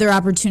other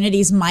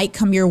opportunities might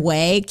come your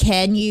way?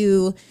 Can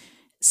you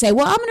say,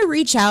 well, I'm going to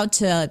reach out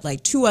to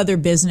like 2 other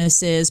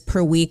businesses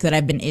per week that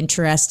I've been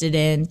interested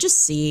in, just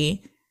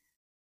see,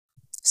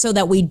 so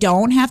that we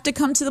don't have to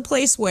come to the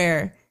place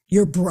where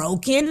you're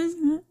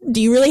broken?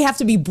 Do you really have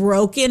to be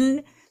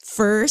broken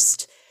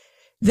first?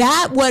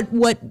 That what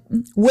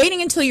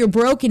waiting until you're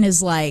broken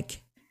is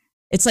like,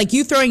 it's like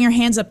you throwing your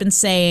hands up and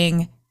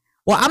saying,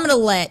 well, I'm going to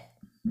let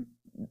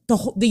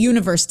the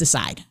universe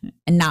decide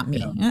and not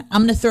me. Yeah.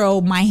 I'm going to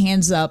throw my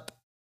hands up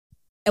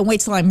and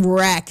wait till I'm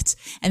wrecked.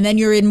 And then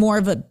you're in more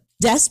of a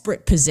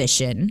desperate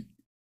position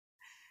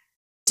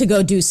to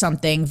go do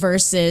something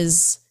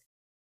versus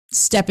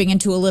stepping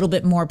into a little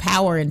bit more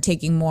power and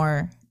taking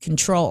more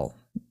control,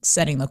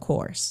 setting the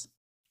course.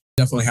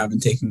 Definitely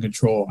haven't taken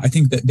control. I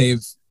think that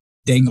they've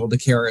dangled a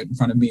carrot in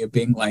front of me of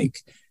being like,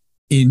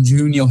 in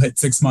June, you'll hit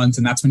 6 months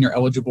and that's when you're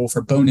eligible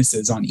for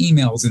bonuses on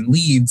emails and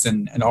leads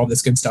and all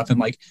this good stuff. And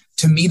like,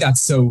 to me,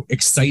 that's so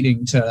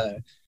exciting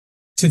to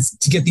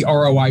get the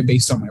ROI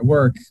based on my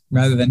work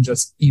rather than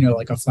just,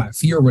 like a flat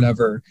fee or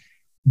whatever.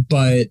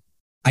 But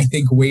I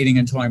think waiting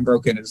until I'm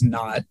broken is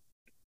not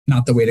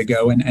the way to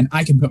go. And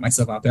I can put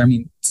myself out there. I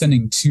mean,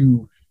 sending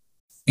 2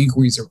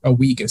 inquiries a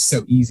week is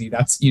so easy.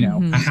 That's,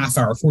 a half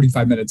hour,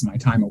 45 minutes of my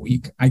time a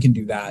week. I can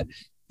do that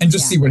and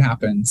just see what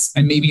happens.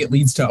 And maybe it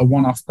leads to a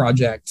one-off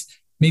project.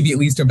 Maybe it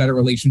leads to a better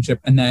relationship.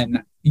 And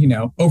then,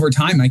 over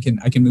time I can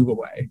move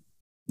away.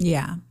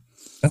 Yeah.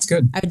 That's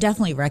good. I would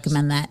definitely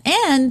recommend that.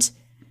 And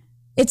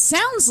it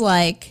sounds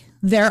like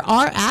there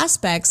are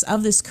aspects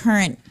of this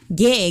current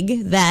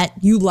gig that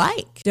you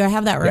like. Do I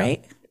have that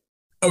right?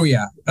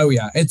 Yeah. Oh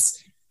yeah.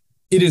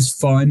 It is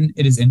fun.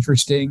 It is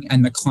interesting.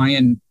 And the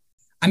client,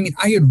 I mean,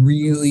 I had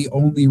really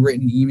only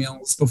written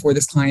emails before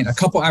this client, a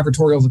couple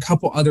advertorials, a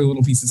couple other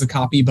little pieces of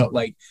copy, but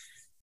like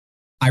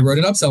I wrote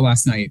an upsell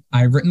last night.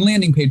 I've written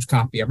landing page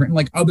copy. I've written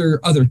like other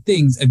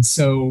things. And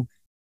so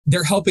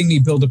they're helping me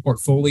build a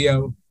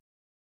portfolio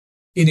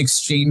in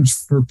exchange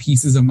for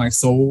pieces of my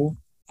soul.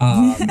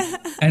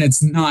 And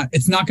it's not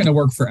going to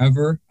work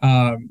forever.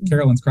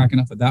 Carolyn's cracking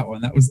up at that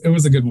one. It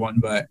was a good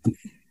one, but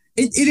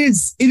it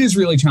is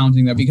really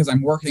challenging though, because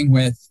I'm working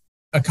with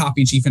a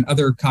copy chief and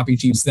other copy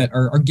chiefs that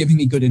are giving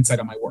me good insight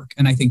on my work.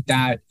 And I think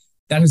that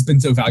has been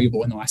so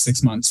valuable in the last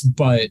 6 months,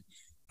 but,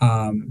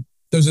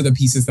 those are the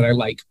pieces that I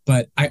like,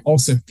 but I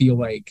also feel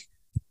like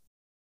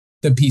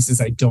the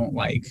pieces I don't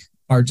like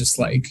are just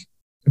like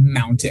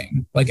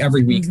mounting. Like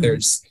every week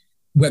there's,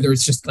 whether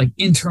it's just like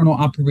internal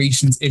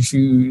operations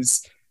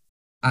issues,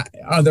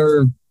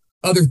 other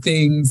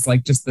things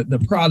like just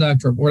the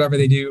product or whatever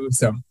they do.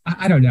 So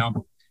I don't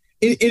know.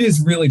 It is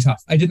really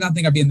tough. I did not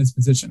think I'd be in this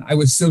position. I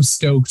was so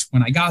stoked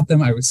when I got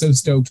them. I was so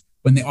stoked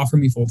when they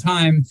offered me full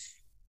time.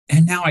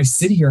 And now I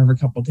sit here every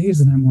couple of days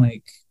and I'm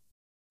like,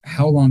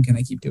 how long can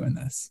I keep doing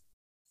this?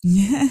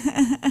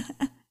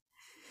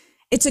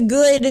 It's a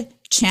good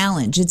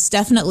challenge. It's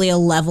definitely a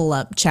level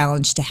up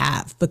challenge to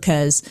have,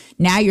 because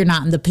now you're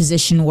not in the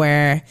position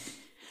where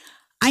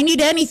I need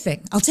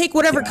anything. I'll take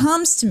whatever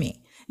comes to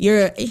me.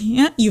 You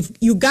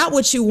got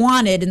what you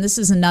wanted. And this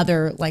is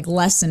another like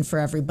lesson for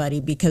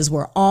everybody, because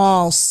we're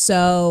all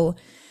so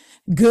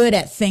good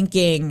at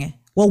thinking,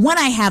 well, when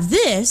I have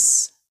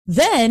this,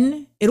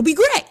 then it'll be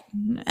great.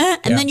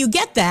 And then you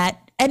get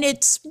that, and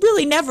it's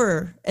really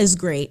never as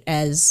great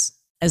as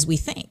we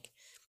think.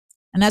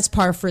 And that's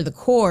par for the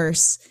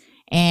course.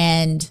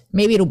 And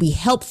maybe it'll be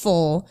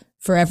helpful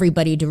for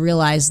everybody to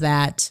realize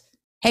that,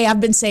 hey, I've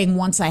been saying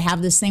once I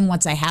have this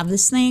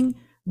thing,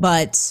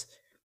 but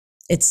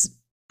it's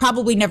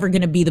probably never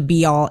going to be the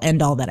be all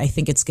end all that I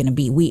think it's going to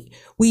be. We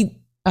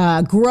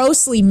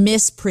grossly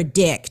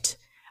mispredict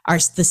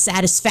the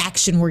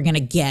satisfaction we're going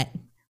to get.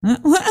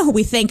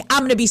 We think I'm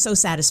going to be so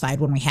satisfied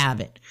when we have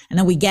it. And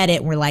then we get it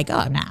and we're like,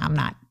 oh, nah, I'm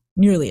not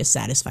nearly as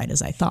satisfied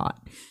as I thought.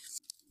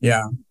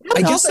 Yeah.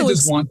 I guess I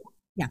just want.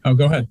 Yeah. Oh,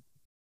 go ahead.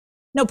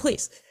 No,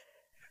 please.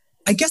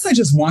 I guess I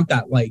just want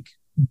that like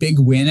big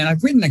win. And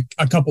I've written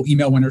a couple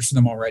email winners for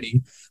them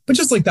already, but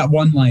just like that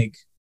one, like,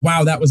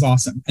 wow, that was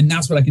awesome. And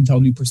that's what I can tell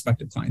new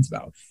prospective clients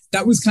about.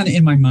 That was kind of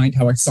in my mind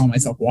how I saw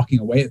myself walking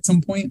away at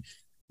some point,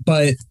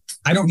 but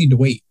I don't need to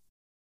wait.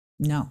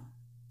 No.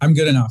 I'm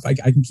good enough. I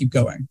can keep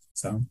going.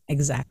 So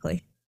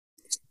Exactly.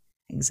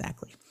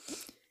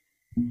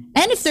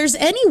 And if there's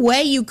any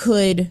way you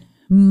could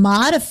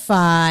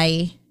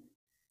modify,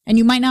 and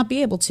you might not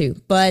be able to,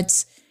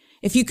 but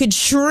if you could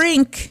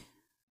shrink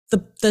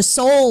the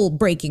soul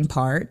breaking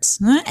parts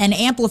and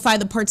amplify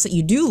the parts that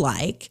you do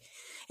like,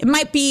 it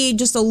might be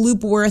just a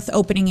loop worth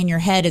opening in your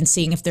head and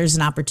seeing if there's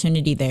an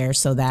opportunity there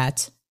so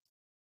that,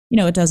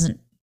 it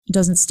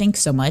doesn't stink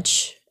so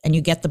much and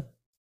you get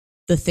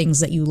the things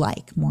that you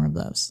like, more of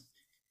those.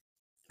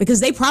 Because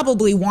they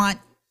probably want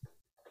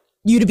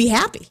you to be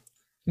happy,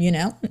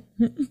 Yeah.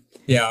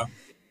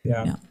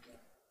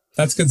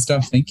 That's good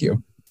stuff. Thank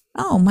you.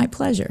 Oh, my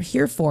pleasure.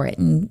 Here for it.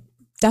 And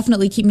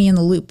definitely keep me in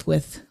the loop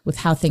with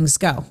how things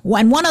go.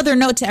 And one other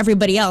note to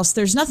everybody else,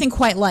 there's nothing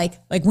quite like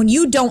when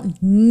you don't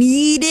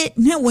need it,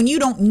 when you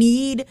don't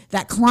need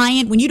that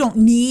client, when you don't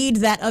need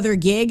that other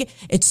gig,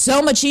 it's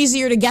so much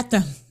easier to get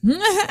them.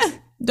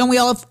 Don't we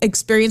all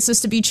experience this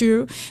to be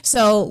true?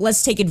 So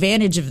let's take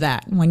advantage of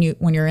that when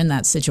you're in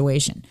that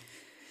situation.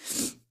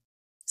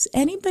 Does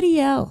anybody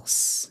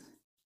else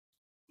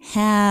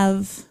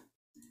have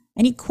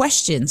any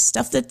questions,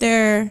 stuff that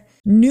they're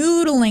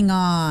noodling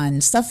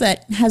on, stuff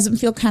that has them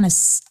feel kind of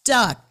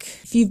stuck?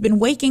 If you've been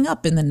waking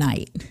up in the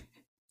night,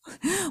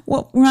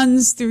 what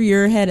runs through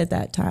your head at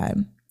that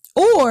time?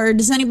 Or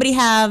does anybody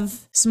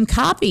have some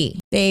copy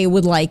they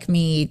would like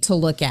me to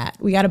look at?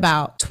 We got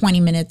about 20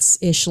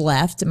 minutes-ish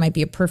left. It might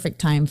be a perfect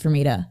time for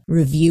me to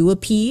review a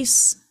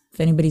piece. If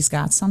anybody's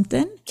got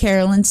something.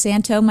 Carolyn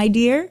Santo, my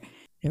dear.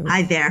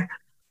 Hi there.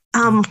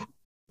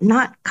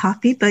 Not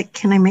copy, but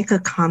can I make a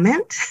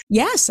comment?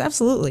 Yes,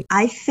 absolutely.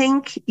 I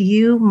think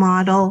you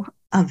model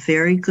a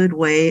very good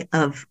way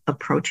of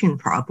approaching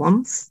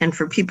problems. And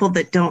for people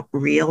that don't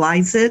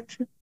realize it,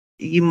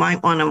 you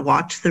might want to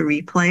watch the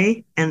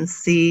replay and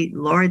see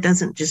Laura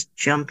doesn't just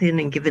jump in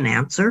and give an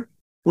answer,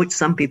 which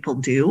some people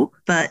do.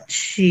 But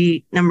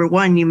number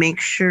one, you make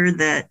sure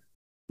that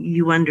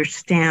you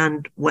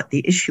understand what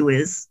the issue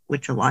is,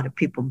 which a lot of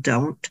people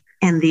don't.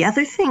 And the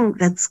other thing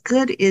that's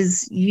good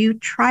is you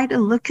try to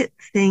look at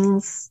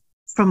things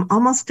from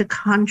almost a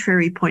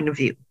contrary point of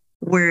view.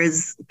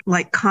 Whereas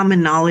like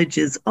common knowledge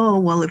is, oh,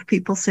 well, if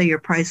people say your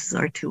prices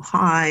are too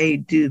high,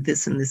 do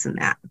this and this and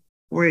that.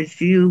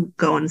 Whereas you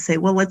go and say,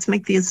 well, let's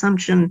make the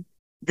assumption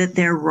that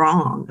they're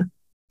wrong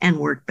and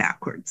work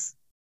backwards.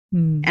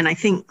 And I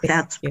think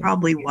that's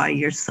probably why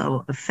you're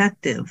so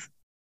effective.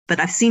 But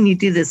I've seen you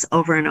do this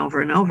over and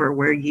over and over,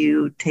 where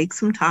you take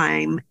some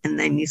time and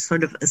then you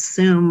sort of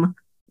assume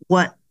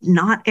what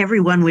not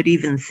everyone would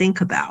even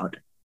think about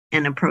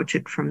and approach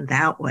it from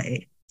that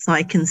way. So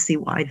I can see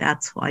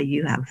that's why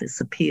you have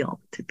this appeal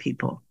to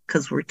people,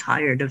 because we're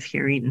tired of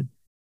hearing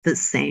the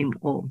same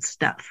old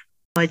stuff.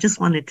 So I just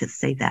wanted to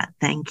say that.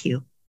 Thank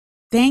you.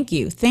 Thank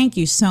you. Thank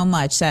you so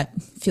much.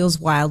 That feels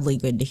wildly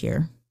good to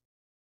hear.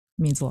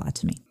 It means a lot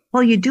to me.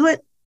 Well, you do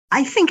it.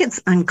 I think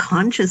it's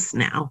unconscious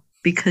now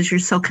because you're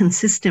so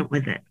consistent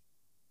with it.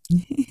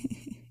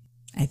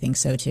 I think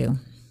so too.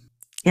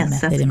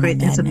 Yes, that's great.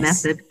 There's a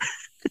method.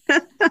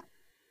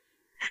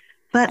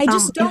 But I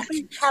just don't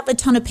have a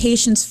ton of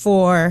patience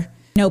for,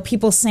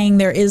 people saying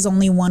there is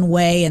only one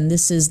way and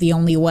this is the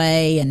only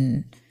way.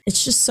 And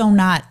it's just so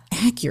not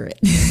accurate.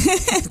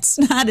 It's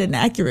not an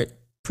accurate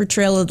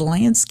portrayal of the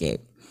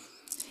landscape.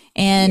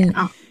 And,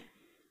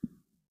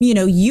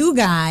 you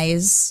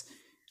guys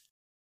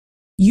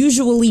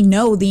usually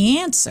know the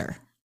answer.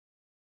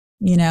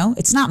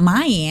 It's not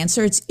my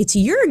answer. It's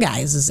your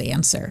guys'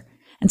 answer.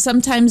 And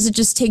sometimes it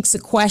just takes a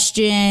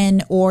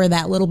question or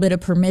that little bit of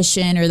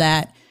permission or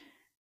that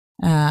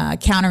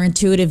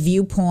counterintuitive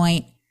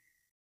viewpoint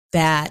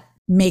that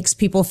makes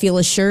people feel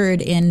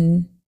assured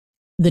in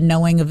the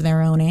knowing of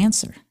their own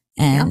answer.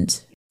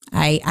 And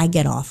I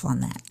get off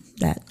on that.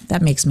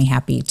 That makes me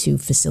happy to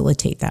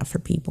facilitate that for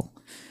people.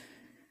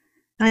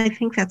 I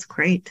think that's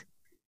great.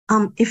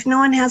 If no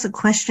one has a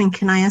question,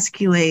 can I ask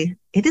you it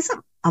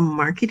isn't a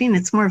marketing,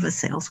 it's more of a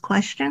sales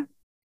question.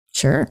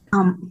 Sure.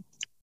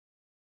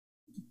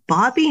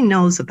 Bobby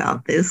knows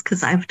about this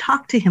because I've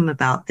talked to him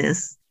about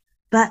this,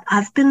 but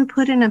I've been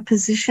put in a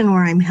position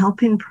where I'm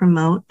helping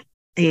promote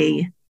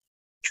a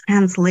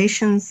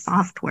translation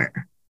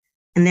software,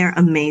 and they're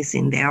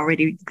amazing. They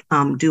already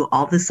do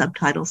all the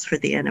subtitles for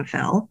the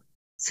NFL,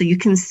 so you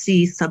can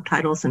see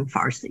subtitles in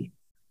Farsi.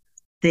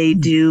 They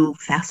do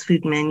fast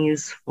food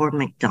menus for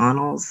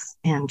McDonald's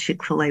and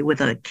Chick-fil-A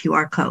with a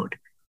QR code.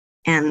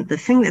 And the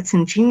thing that's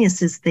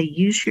ingenious is they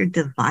use your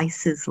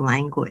device's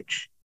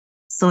language.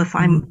 So if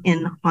I'm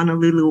in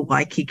Honolulu,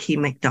 Waikiki,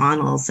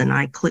 McDonald's, and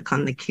I click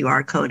on the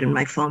QR code and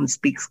my phone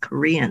speaks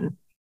Korean,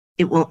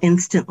 it will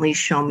instantly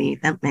show me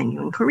that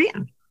menu in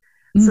Korean.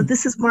 So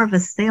this is more of a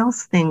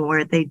sales thing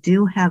where they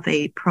do have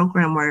a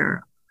program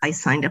where I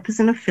signed up as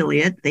an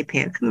affiliate. They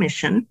pay a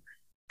commission.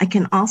 I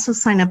can also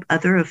sign up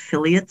other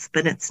affiliates,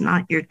 but it's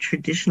not your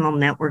traditional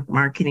network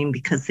marketing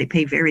because they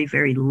pay very,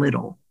 very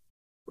little.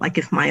 Like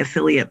if my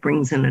affiliate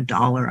brings in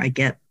 $1, I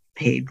get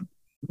paid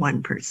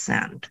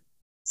 1%.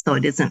 So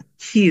it isn't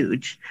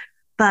huge.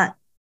 But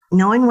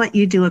knowing what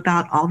you do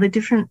about all the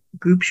different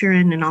groups you're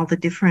in and all the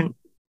different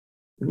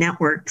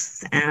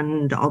networks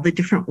and all the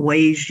different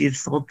ways you've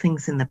sold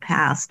things in the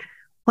past,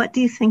 what do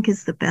you think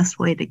is the best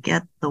way to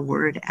get the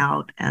word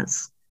out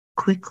as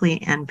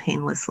quickly and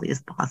painlessly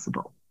as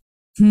possible?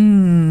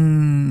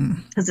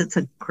 Because it's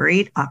a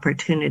great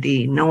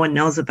opportunity. No one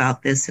knows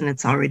about this and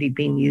it's already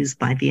being used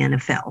by the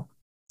NFL.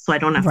 So I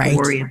don't have to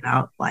worry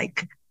about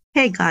like,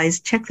 hey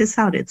guys, check this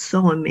out. It's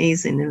so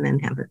amazing, and then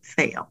have it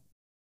fail.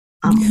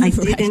 I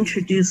did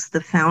introduce the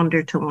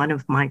founder to one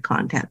of my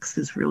contacts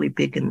who's really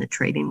big in the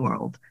trading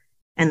world,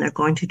 and they're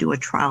going to do a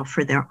trial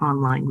for their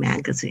online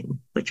magazine,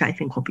 which I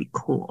think will be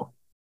cool.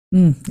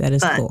 That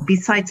is cool. But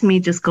besides me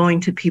just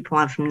going to people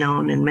I've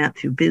known and met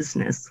through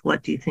business,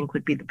 what do you think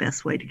would be the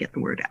best way to get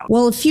the word out?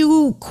 Well, a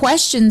few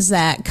questions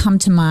that come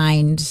to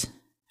mind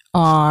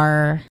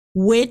are,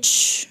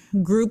 which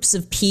groups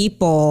of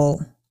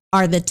people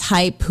are the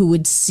type who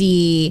would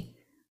see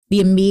the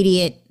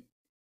immediate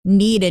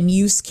need and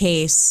use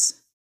case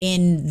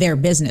in their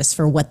business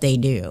for what they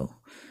do?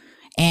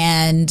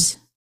 And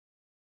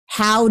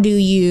how do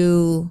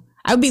you,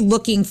 I would be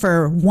looking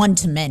for one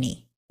to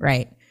many,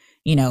 right?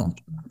 You know,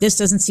 this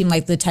doesn't seem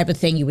like the type of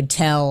thing you would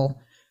tell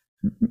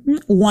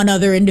one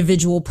other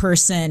individual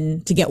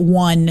person to get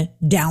one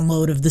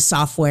download of the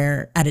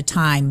software at a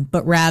time,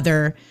 but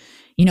rather,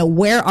 you know,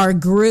 where are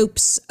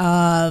groups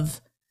of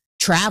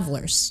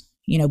travelers,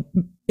 you know,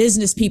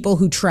 business people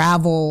who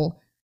travel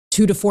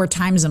 2 to 4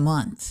 times a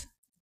month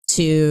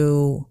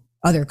to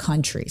other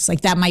countries?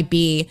 Like that might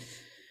be,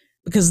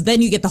 because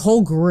then you get the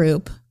whole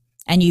group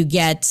and you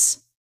get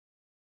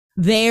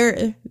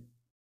their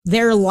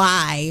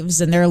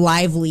lives and their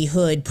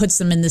livelihood puts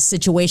them in this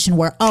situation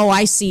where, oh,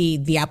 I see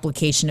the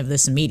application of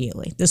this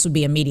immediately. This would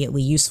be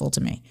immediately useful to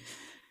me.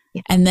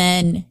 Yeah. And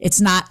then it's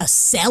not a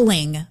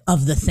selling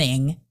of the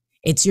thing.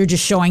 It's you're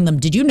just showing them,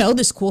 did you know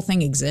this cool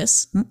thing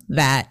exists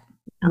that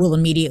will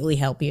immediately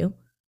help you?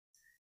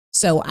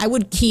 So I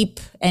would keep,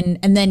 and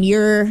then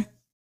your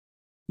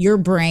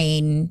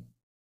brain,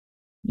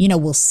 you know,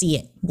 will see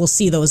it. We'll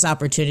see those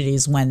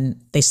opportunities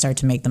when they start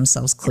to make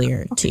themselves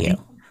clear to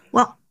you.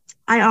 Well,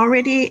 I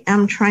already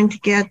am trying to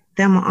get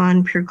them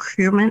on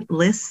procurement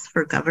lists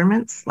for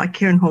governments. Like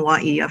here in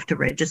Hawaii, you have to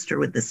register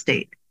with the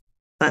state,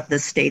 but the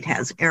state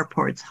has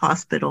airports,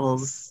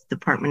 hospitals,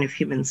 Department of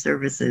Human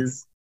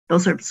Services.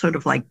 Those are sort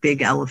of like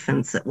big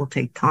elephants that will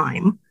take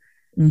time.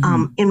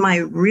 In my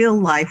real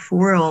life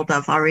world,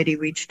 I've already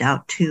reached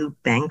out to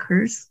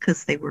bankers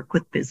because they work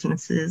with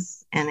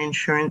businesses and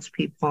insurance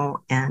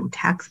people and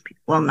tax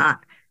people. Well,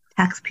 not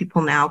tax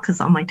people now because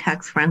all my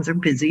tax friends are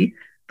busy.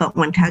 But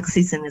when tax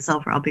season is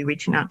over, I'll be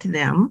reaching out to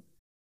them.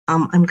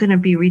 I'm going to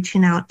be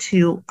reaching out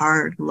to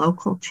our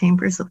local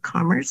chambers of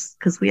commerce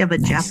because we have a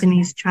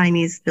Japanese,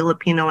 Chinese,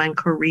 Filipino, and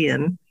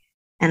Korean.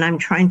 And I'm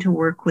trying to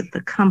work with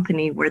the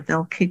company where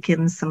they'll kick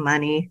in some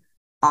money.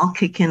 I'll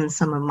kick in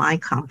some of my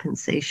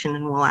compensation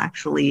and we'll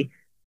actually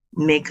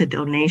make a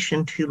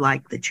donation to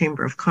like the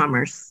Chamber of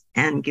Commerce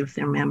and give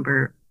their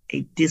member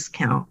a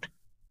discount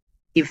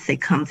if they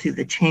come through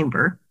the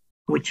chamber,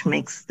 which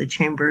makes the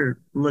chamber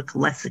look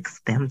less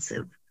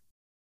expensive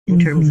in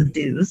terms of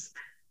dues.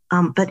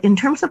 But in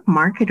terms of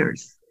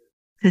marketers,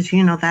 because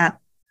you know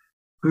that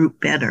group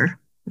better,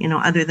 you know,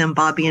 other than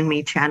Bobby and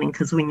me chatting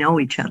because we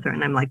know each other.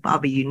 And I'm like,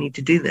 Bobby, you need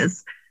to do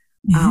this.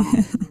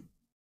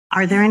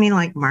 Are there any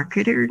like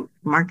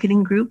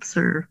marketing groups,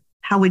 or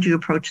how would you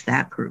approach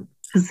that group?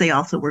 Because they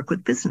also work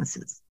with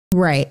businesses.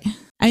 Right.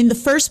 I mean, the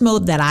first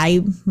mode that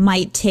I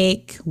might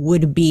take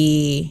would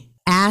be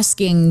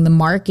asking the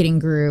marketing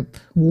group,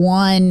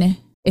 one,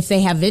 if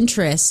they have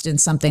interest in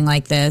something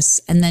like this,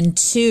 and then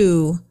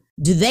 2,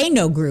 do they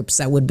know groups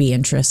that would be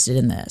interested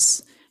in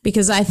this?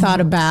 Because I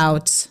thought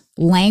about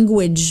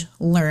language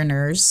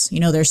learners. You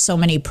know, there's so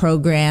many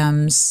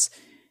programs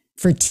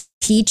for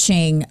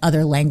teaching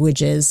other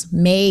languages.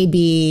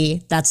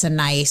 Maybe that's a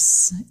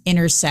nice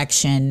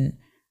intersection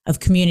of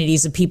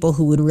communities of people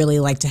who would really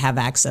like to have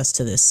access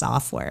to this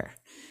software.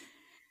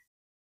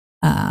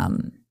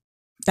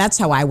 That's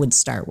how I would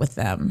start with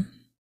them.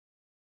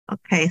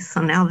 Okay,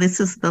 so now this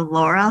is the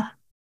Laura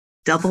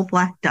double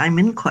black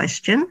diamond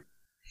question.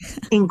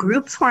 in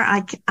groups where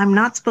I'm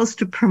not supposed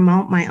to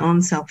promote my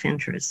own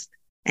self-interest.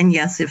 And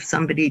yes, if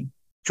somebody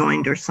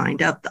joined or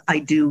signed up, I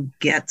do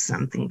get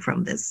something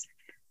from this.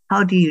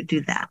 How do you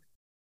do that?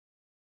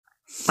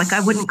 Like, I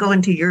wouldn't go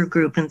into your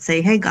group and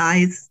say, hey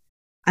guys,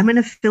 I'm an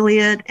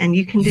affiliate and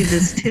you can do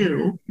this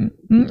too.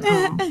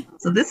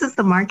 So this is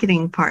the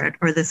marketing part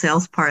or the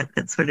sales part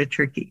that's sort of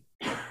tricky.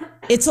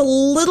 It's a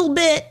little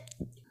bit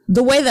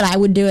the way that I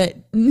would do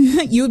it.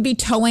 You would be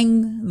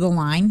towing the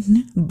line,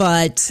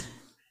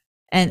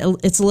 and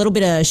it's a little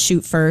bit of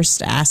shoot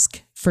first,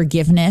 ask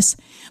forgiveness,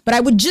 but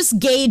I would just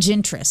gauge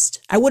interest.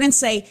 I wouldn't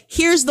say,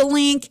 here's the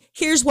link,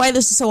 here's why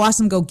this is so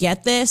awesome, go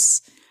get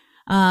this.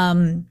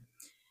 And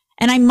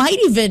I might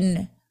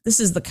even, this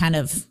is the kind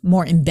of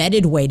more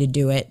embedded way to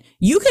do it.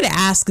 You could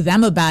ask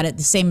them about it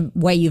the same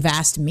way you've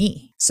asked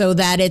me, so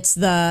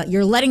that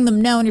you're letting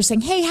them know and you're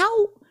saying, hey,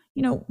 how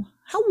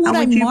would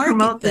I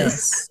market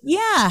this?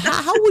 Yeah.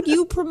 How would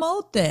you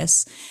promote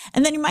this?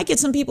 And then you might get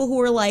some people who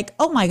are like,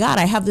 oh my God,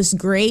 I have this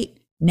great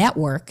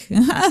network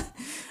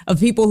of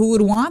people who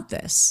would want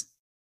this.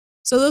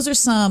 So those are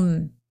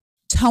some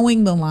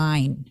towing the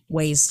line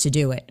ways to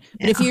do it.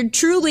 But if you're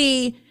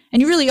truly,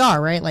 and you really are,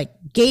 right? Like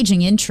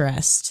gauging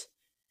interest,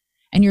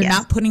 and you're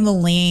not putting the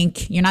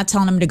link, you're not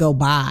telling them to go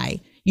buy,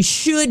 you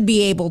should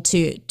be able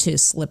to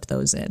slip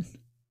those in.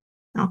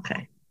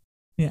 Okay.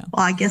 Yeah.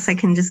 Well, I guess I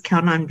can just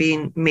count on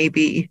being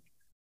maybe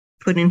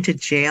put into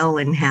jail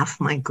in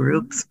half my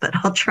groups, but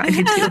I'll try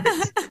to do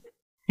it.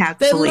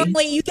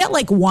 Normally you get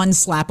like one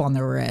slap on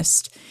the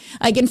wrist.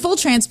 Like, in full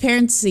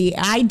transparency,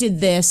 I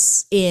did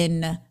this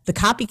in the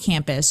Copy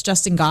Campus,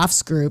 Justin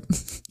Goff's group,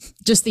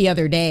 just the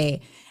other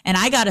day, and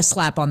I got a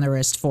slap on the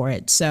wrist for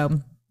it.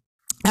 So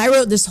I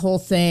wrote this whole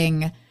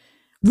thing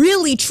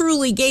really,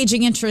 truly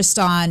gauging interest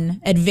on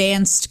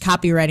advanced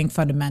copywriting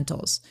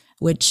fundamentals,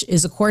 which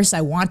is a course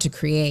I want to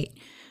create.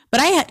 But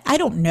I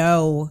don't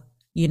know,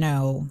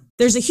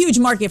 there's a huge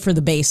market for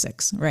the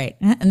basics, right?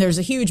 And there's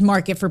a huge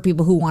market for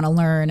people who want to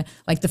learn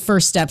like the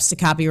first steps to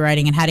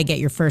copywriting and how to get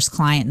your first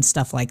client and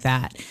stuff like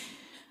that.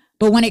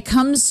 But when it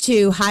comes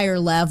to higher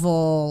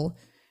level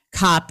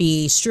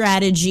copy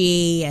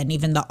strategy and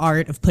even the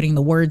art of putting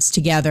the words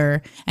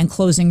together and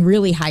closing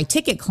really high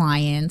ticket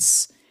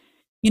clients,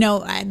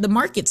 the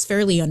market's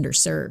fairly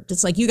underserved.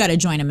 It's like you got to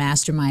join a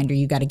mastermind or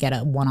you got to get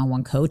a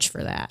one-on-one coach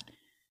for that.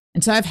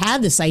 And so I've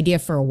had this idea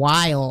for a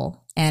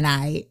while, and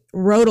I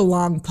wrote a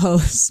long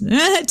post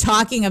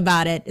talking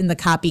about it in the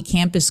Copy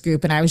Campus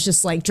group. And I was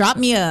just like, drop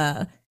me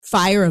a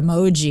fire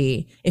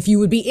emoji if you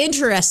would be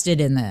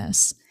interested in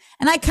this.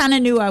 And I kind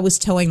of knew I was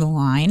towing the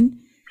line.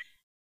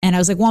 And I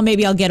was like, well,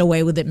 maybe I'll get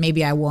away with it.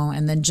 Maybe I won't.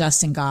 And then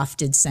Justin Goff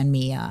did send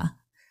me a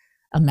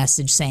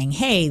message saying,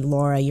 hey,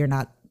 Laura, you're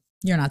not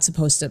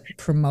supposed to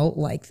promote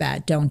like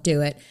that. Don't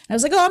do it. And I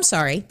was like, oh, I'm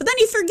sorry. But then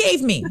he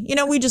forgave me.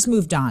 We just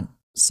moved on.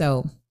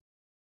 So.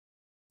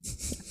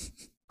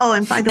 Oh,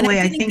 and by the way,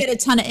 I didn't get a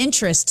ton of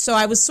interest. So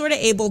I was sort of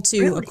able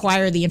to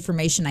acquire the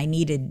information I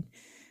needed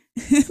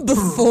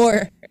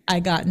before I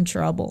got in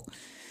trouble.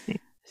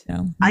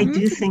 So I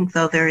do think,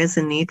 though, there is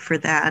a need for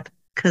that,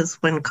 because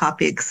when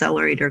Copy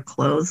Accelerator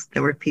closed,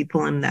 there were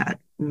people in that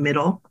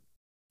middle.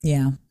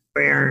 Yeah.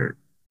 Where,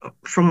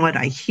 from what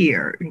I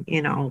hear,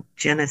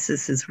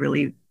 Genesis is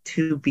really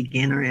too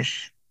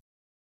beginnerish.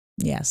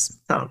 Yes.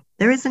 So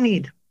there is a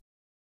need.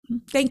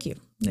 Thank you.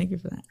 Thank you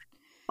for that.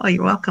 Oh,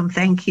 you're welcome.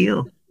 Thank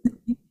you.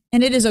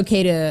 And it is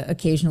okay to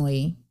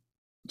occasionally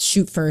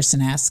shoot first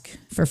and ask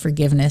for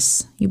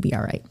forgiveness. You'll be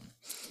all right.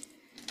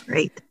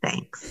 Great.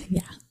 Thanks.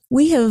 Yeah.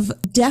 We have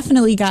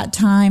definitely got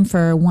time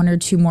for one or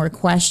two more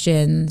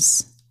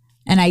questions.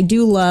 And I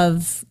do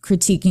love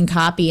critiquing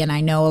copy, and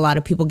I know a lot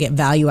of people get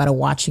value out of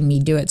watching me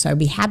do it. So I'd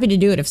be happy to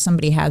do it if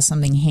somebody has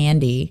something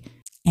handy.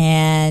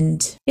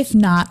 And if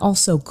not,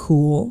 also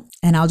cool.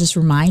 And I'll just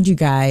remind you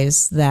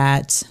guys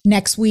that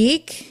next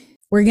week,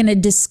 we're going to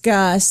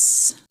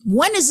discuss,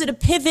 when is it a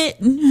pivot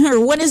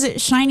or when is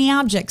it shiny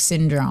object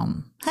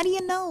syndrome? How do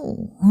you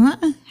know?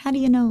 How do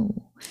you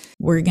know?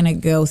 We're going to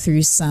go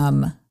through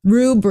some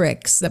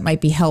rubrics that might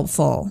be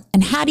helpful.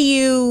 And how do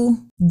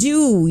you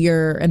do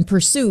and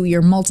pursue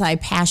your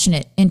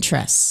multi-passionate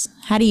interests?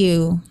 How do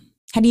you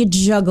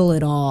juggle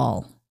it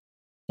all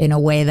in a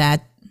way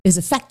that is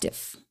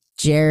effective?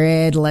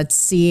 Jared, let's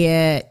see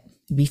it.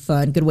 It'd be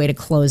fun. Good way to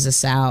close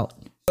this out.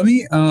 Let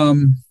me,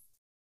 I'm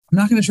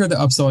not going to share the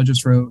upsell I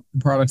just wrote. The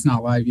product's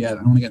not live yet. I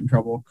don't want to get in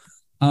trouble.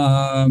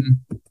 Let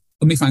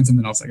me find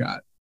something else I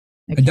got.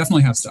 Okay. I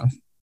definitely have stuff.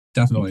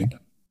 Definitely. Okay.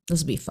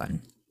 This will be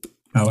fun.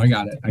 Oh, I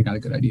got it. I got a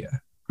good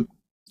idea.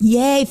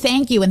 Yay.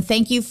 Thank you. And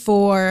thank you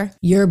for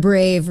your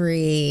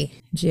bravery,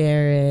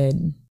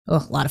 Jared.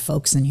 Oh, a lot of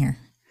folks in here.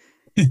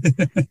 All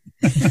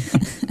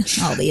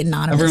the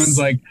anonymous. Everyone's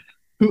like,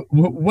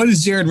 what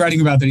is Jared writing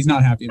about that he's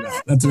not happy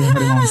about? That's what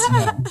everybody wants to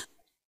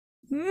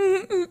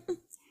know.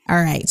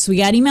 All right. So we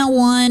got email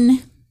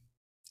 1.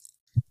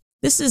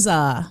 This is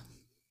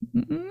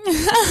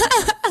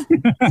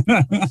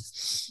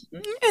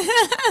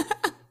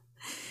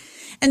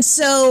and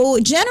so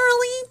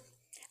generally,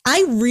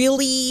 I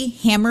really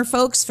hammer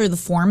folks for the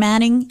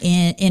formatting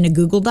in a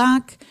Google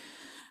Doc,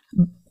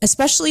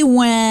 especially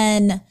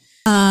when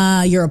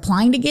you're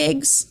applying to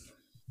gigs.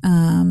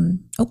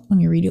 Let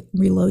me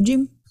reload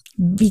you.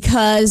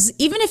 Because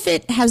even if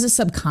it has a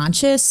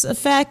subconscious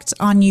effect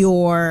on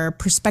your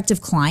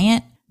prospective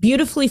client,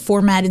 beautifully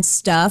formatted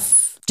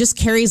stuff just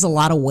carries a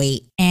lot of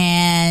weight.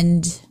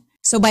 And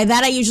so by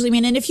that, I usually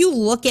mean, and if you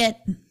look at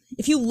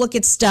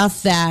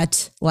stuff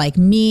that like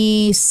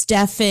me,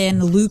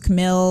 Stefan, Luke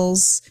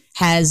Mills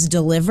has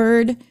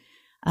delivered,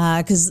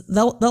 because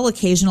they'll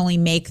occasionally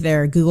make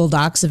their Google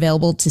Docs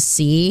available to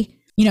see,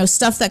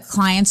 stuff that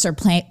clients are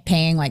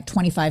paying like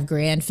 $25,000,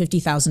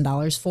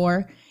 $50,000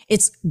 for.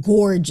 It's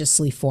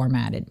gorgeously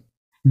formatted.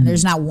 And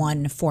there's not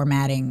one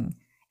formatting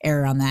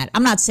error on that.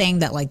 I'm not saying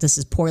that like this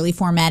is poorly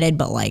formatted,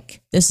 but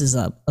like this is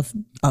a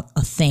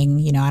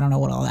thing, I don't know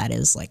what all that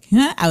is. Like,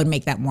 I would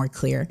make that more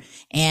clear.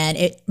 And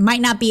it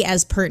might not be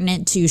as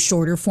pertinent to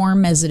shorter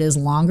form as it is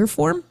longer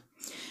form.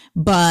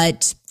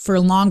 But for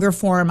longer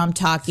form, I'm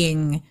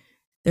talking,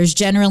 there's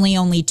generally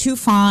only 2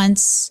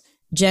 fonts,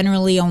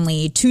 generally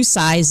only 2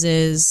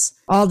 sizes.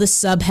 All the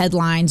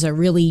subheadlines are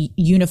really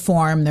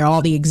uniform. They're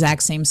all the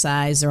exact same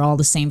size. They're all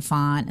the same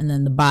font. And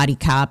then the body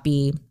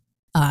copy,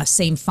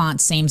 same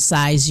font, same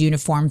size,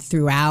 uniform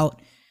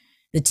throughout.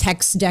 The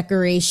text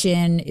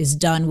decoration is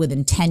done with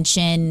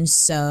intention.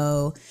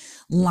 So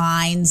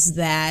lines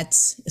that,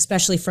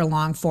 especially for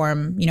long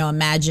form,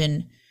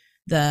 imagine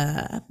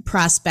the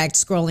prospect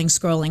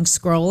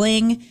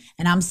scrolling.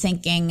 And I'm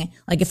thinking,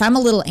 like, if I'm a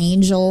little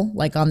angel,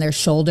 like on their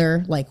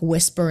shoulder, like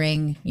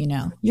whispering,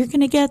 you're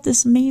going to get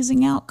this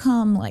amazing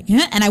outcome. Like,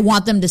 and I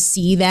want them to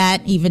see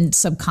that even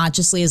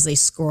subconsciously as they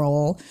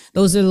scroll.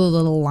 Those are the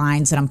little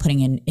lines that I'm putting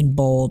in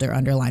bold or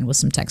underlined with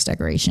some text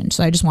decoration.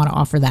 So I just want to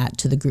offer that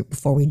to the group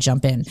before we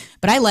jump in.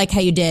 But I like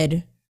how you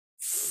did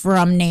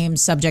from name,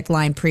 subject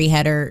line,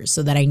 pre-header,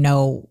 so that I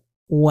know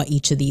what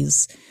each of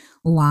these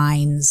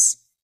lines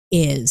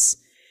is.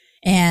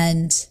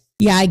 And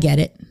yeah, I get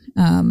it.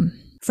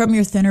 From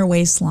your thinner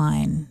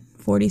waistline,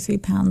 43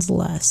 pounds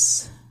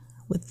less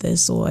with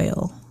this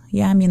oil.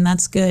 Yeah, I mean,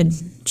 that's good.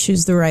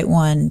 Choose the right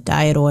one.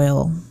 Diet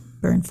oil.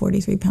 Burn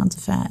 43 pounds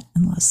of fat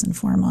in less than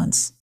 4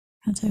 months.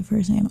 Contact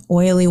first name.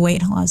 Oily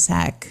weight loss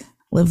hack.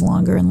 Live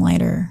longer and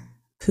lighter.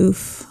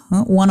 Poof.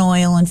 1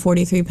 oil and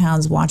 43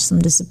 pounds. Watch them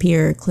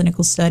disappear.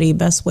 Clinical study.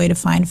 Best way to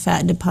find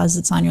fat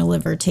deposits on your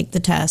liver. Take the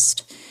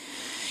test.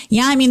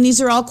 Yeah, I mean,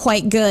 these are all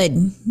quite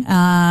good.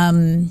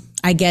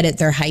 I get it.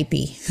 They're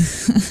hypey.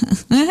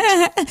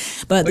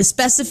 But the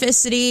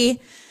specificity,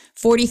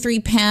 43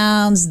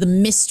 pounds, the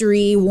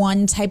mystery,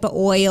 one type of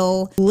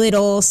oil,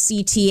 little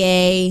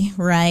CTA,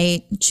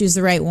 right? Choose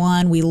the right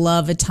one. We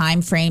love a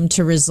time frame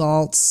to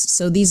results.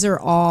 So these are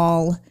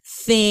all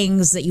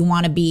things that you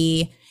want to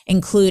be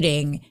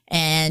including.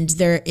 And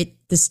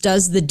this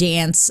does the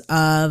dance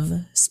of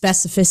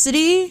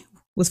specificity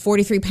with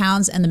 43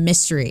 pounds and the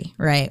mystery,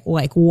 right?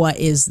 Like, what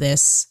is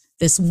this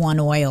one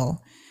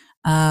oil?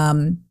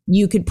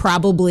 You could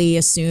probably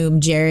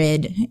assume,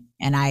 Jared,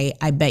 and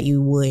I bet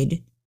you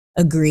would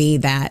agree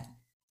that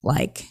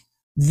like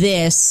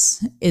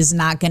this is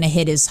not going to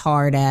hit as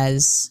hard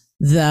as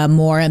the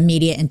more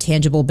immediate and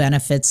tangible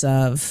benefits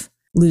of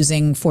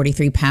losing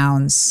 43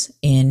 pounds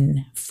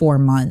in 4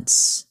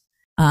 months.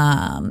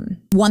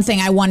 One thing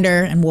I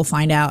wonder, and we'll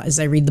find out as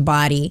I read the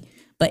body,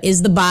 but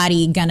is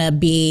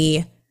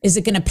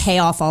it going to pay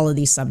off all of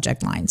these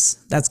subject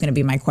lines? That's going to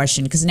be my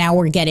question, because now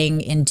we're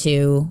getting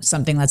into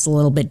something that's a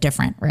little bit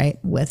different, right,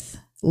 with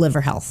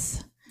liver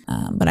health.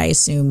 But I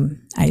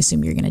assume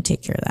you're going to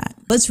take care of that.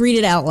 Let's read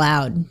it out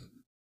loud,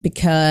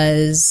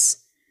 because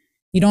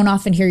you don't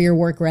often hear your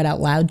work read out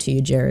loud to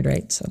you, Jared,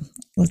 right? So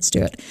let's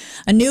do it.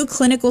 A new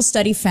clinical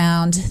study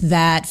found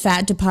that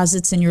fat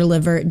deposits in your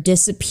liver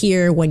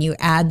disappear when you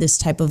add this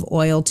type of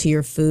oil to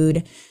your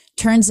food.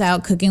 Turns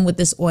out cooking with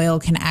this oil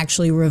can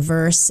actually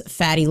reverse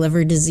fatty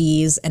liver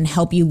disease and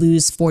help you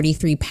lose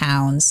 43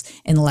 pounds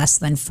in less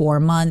than 4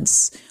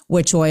 months.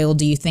 Which oil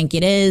do you think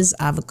it is?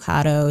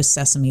 Avocado,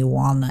 sesame,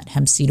 walnut,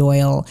 hemp seed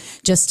oil.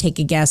 Just take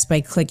a guess by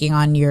clicking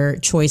on your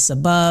choice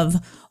above,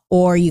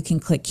 or you can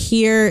click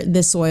here.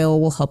 This oil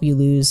will help you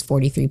lose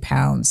 43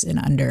 pounds in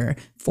under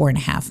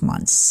 4.5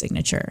 months.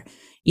 Signature.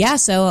 Yeah,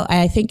 so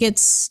I think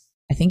it's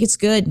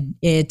good.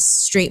 It's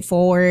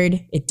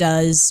straightforward. It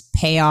does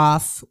pay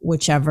off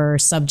whichever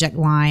subject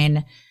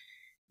line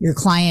your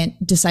client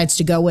decides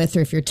to go with,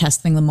 or if you're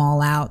testing them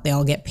all out, they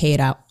all get paid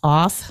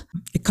off.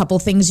 A couple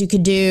things you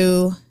could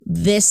do.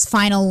 This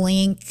final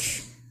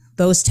link,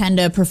 those tend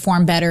to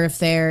perform better if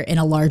they're in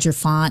a larger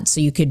font, so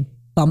you could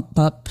bump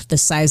up the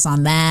size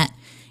on that.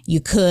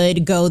 You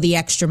could go the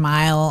extra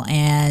mile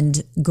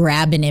and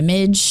grab an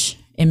image.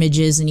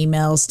 Images and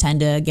emails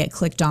tend to get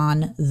clicked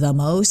on the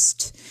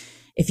most.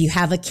 If you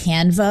have a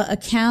Canva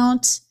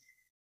account,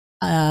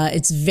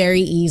 it's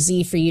very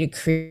easy for you to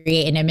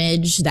create an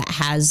image that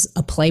has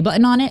a play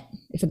button on it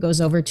if it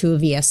goes over to a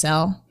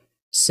VSL.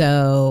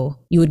 So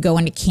you would go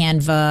into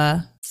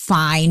Canva,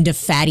 find a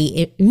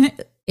fatty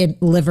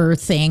liver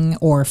thing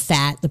or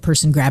fat, the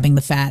person grabbing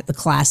the fat, the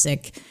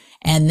classic,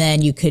 And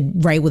then you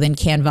could, right within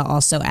Canva,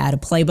 also add a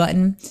play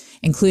button.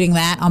 Including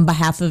that on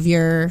behalf of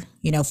your,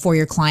 for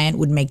your client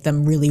would make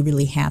them really,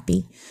 really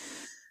happy.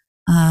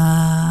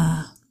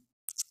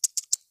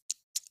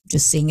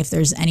 Just seeing if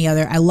there's any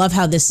other. I love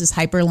how this is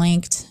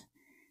hyperlinked.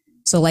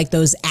 So like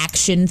those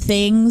action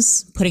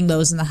things, putting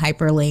those in the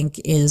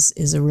hyperlink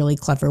is a really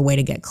clever way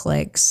to get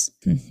clicks.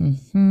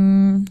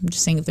 I'm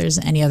just seeing if there's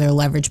any other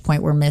leverage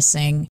point we're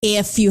missing.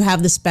 If you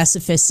have the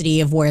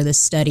specificity of where the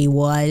study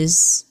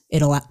was,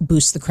 it'll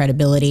boost the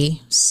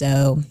credibility.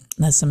 So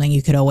that's something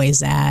you could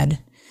always add.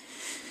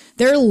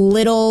 They're a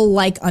little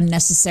like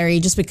unnecessary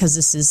just because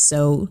this is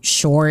so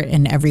short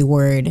and every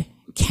word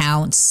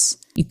counts.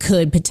 You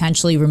could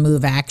potentially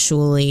remove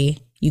actually.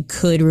 You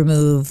could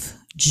remove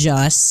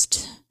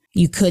just.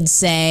 You could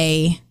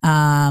say,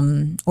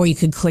 or you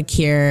could click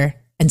here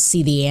and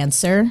see the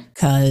answer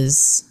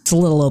because it's a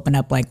little open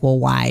up like, well,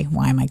 why?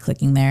 Why am I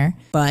clicking there?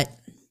 But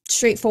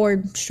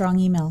straightforward, strong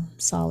email,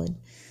 solid.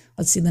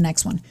 Let's see the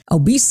next one.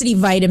 Obesity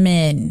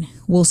vitamin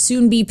will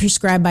soon be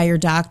prescribed by your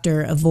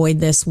doctor. Avoid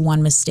this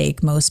one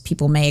mistake most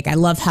people make. I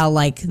love how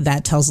like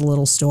that tells a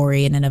little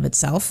story in and of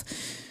itself.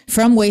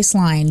 From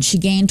Waistline, she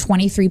gained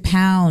 23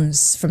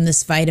 pounds from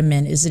this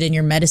vitamin. Is it in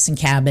your medicine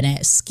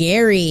cabinet?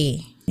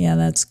 Scary. Yeah,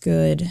 that's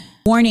good.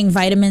 Warning,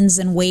 vitamins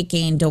and weight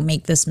gain. Don't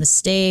make this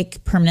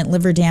mistake. Permanent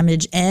liver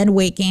damage and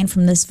weight gain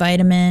from this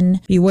vitamin.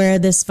 Beware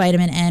this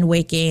vitamin and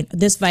weight gain.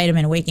 This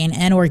vitamin, weight gain,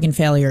 and organ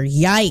failure.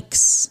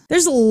 Yikes.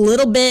 There's a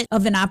little bit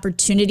of an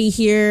opportunity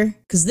here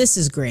because this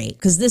is great.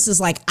 Because this is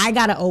like, I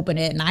got to open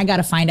it and I got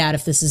to find out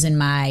if this is in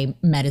my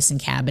medicine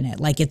cabinet.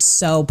 Like it's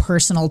so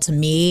personal to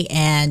me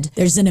and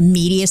there's an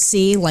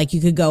immediacy. Like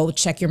you could go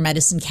check your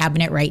medicine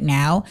cabinet right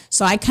now.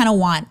 So I kind of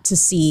want to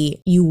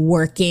see you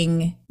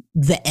working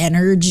the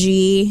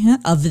energy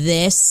of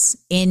this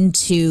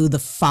into the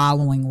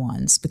following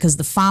ones, because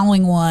the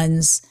following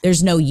ones,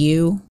 there's no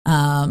you.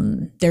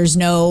 There's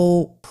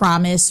no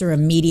promise or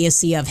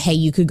immediacy of, hey,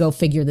 you could go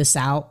figure this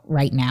out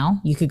right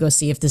now. You could go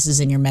see if this is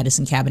in your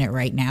medicine cabinet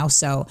right now.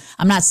 So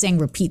I'm not saying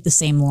repeat the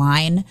same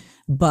line,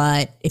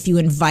 but if you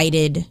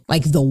invited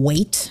like the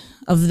weight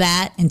of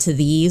that into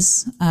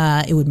these,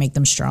 it would make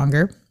them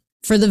stronger.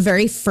 For the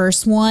very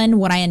first one,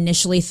 what I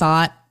initially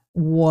thought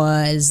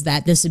was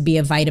that this would be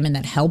a vitamin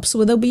that helps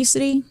with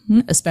obesity,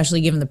 especially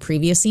given the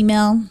previous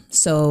email.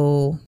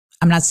 So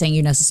I'm not saying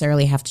you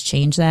necessarily have to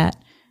change that,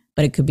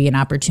 but it could be an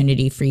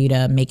opportunity for you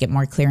to make it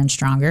more clear and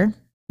stronger.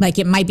 Like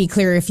it might be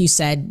clearer if you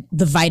said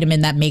the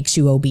vitamin that makes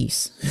you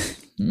obese.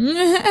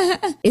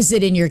 Is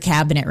it in your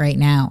cabinet right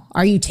now?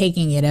 Are you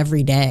taking it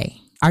every day?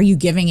 Are you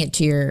giving it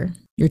to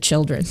your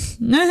children?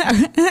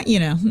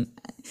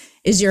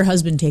 Is your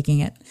husband taking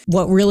it?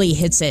 What really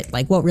hits it?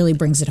 Like what really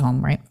brings it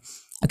home, right?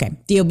 Okay,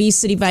 the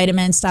obesity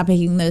vitamin, stop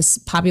taking this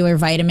popular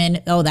vitamin.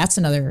 Oh, that's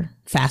another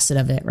facet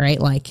of it, right?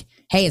 Like,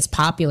 hey, it's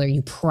popular.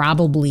 You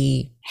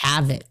probably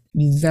have it.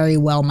 You very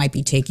well might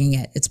be taking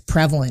it. It's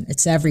prevalent.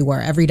 It's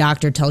everywhere. Every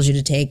doctor tells you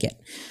to take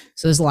it.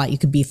 So there's a lot you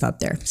could beef up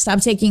there. Stop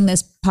taking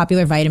this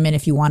popular vitamin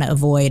if you want to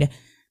avoid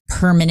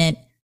permanent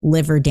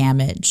liver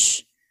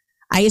damage.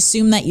 I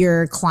assume that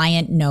your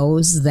client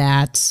knows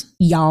that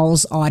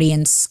y'all's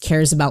audience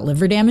cares about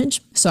liver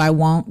damage, so I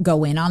won't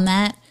go in on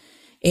that.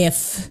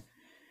 If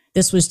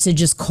this was to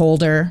just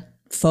colder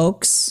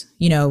folks,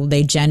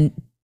 they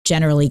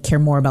generally care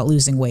more about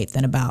losing weight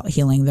than about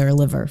healing their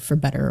liver, for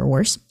better or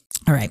worse.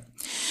 All right.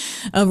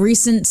 A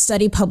recent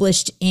study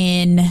published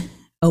in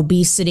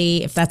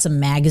Obesity, if that's a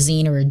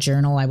magazine or a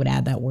journal, I would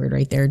add that word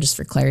right there just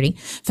for clarity,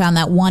 found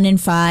that 1 in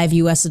 5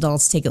 U.S.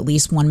 adults take at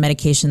least one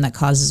medication that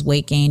causes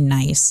weight gain.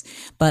 Nice.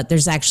 But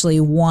there's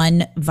actually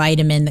one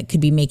vitamin that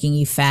could be making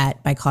you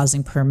fat by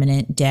causing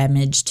permanent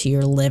damage to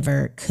your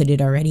liver. Could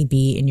it already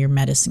be in your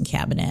medicine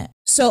cabinet?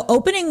 So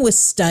opening with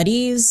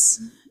studies,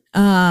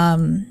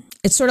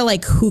 it's sort of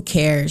like, who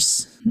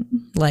cares?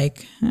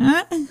 Like,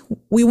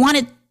 we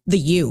wanted the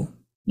you.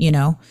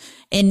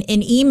 In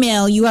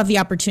email, you have the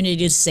opportunity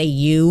to say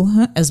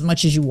you as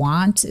much as you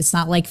want. It's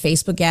not like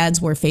Facebook ads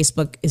where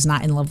Facebook is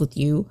not in love with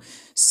you.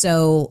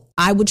 So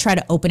I would try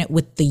to open it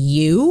with the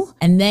you,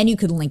 and then you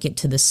could link it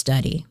to the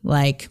study.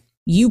 Like,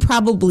 you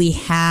probably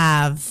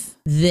have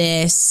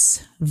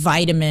this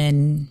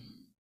vitamin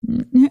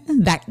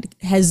that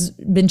has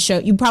been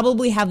shown. You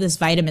probably have this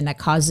vitamin that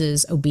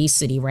causes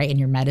obesity right in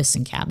your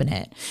medicine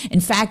cabinet.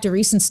 In fact, a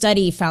recent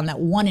study found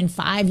that 1 in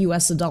 5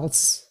 U.S.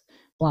 adults,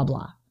 blah,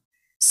 blah.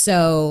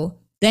 So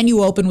then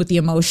you open with the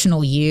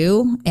emotional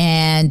you,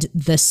 and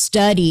the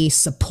study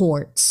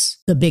supports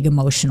the big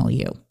emotional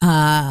you.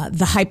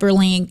 The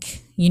hyperlink,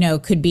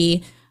 could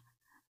be,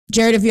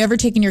 Jared, have you ever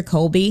taken your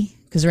Colby?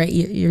 Because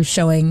you're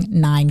showing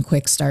 9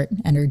 quick start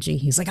energy.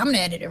 He's like, I'm going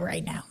to edit it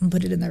right now and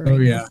put it in there right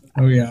now.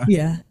 Oh, yeah.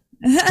 Yeah.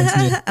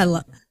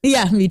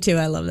 Me too.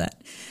 I love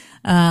that.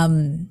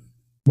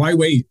 Why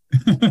wait?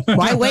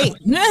 Why wait?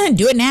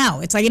 Do it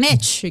now. It's like an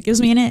itch. It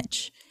gives me an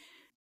itch.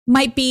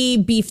 Might be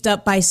beefed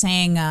up by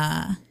saying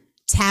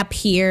tap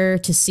here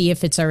to see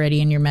if it's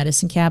already in your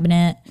medicine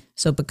cabinet.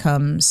 So it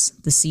becomes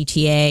the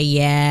CTA.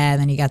 Yeah.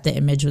 And then you got the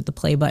image with the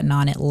play button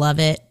on it. Love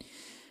it.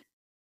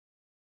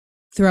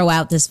 throw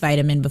out this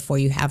vitamin before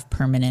you have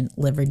permanent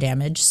liver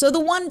damage. So the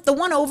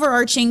one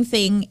overarching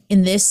thing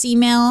in this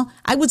email,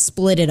 I would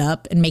split it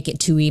up and make it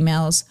 2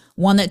 emails.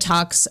 One that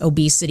talks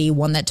obesity,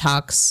 one that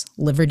talks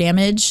liver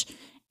damage.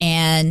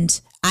 And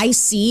I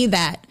see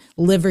that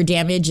liver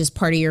damage is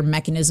part of your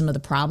mechanism of the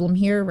problem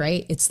here,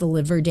 right? It's the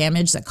liver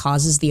damage that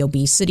causes the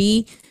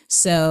obesity.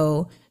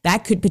 So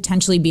that could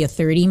potentially be a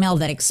 3rd email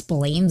that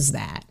explains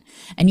that.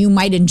 And you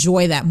might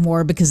enjoy that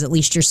more because at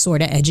least you're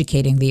sort of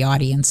educating the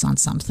audience on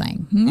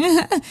something.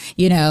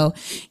 You know,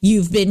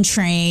 you've been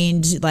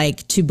trained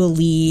like to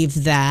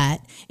believe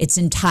that it's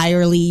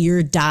entirely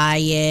your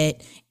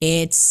diet,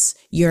 it's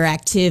your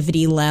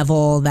activity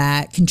level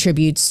that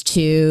contributes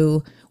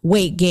to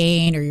weight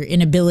gain or your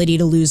inability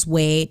to lose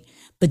weight.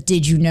 But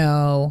did you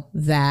know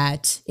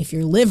that if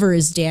your liver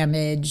is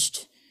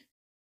damaged,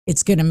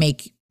 it's going to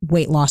make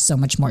weight loss so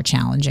much more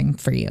challenging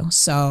for you?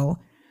 So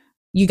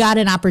you got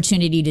an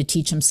opportunity to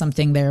teach them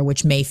something there,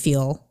 which may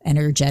feel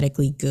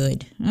energetically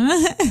good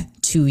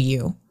to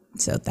you.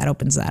 So that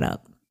opens that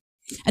up.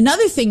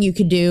 Another thing you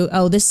could do,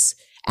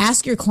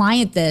 ask your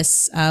client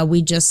this.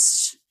 We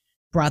just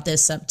brought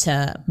this up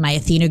to my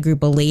Athena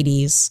group of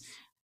ladies.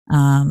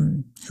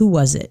 Who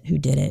was it? Who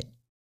did it?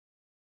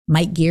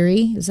 Mike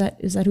Geary? Is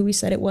that who we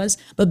said it was?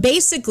 But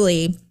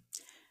basically,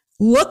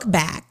 look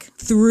back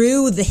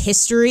through the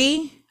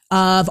history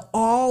of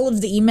all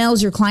of the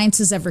emails your clients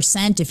has ever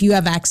sent. If you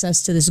have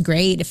access to this,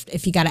 great.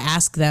 If you got to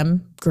ask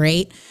them,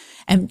 great.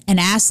 And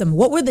ask them,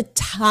 what were the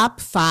top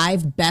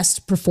 5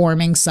 best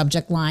performing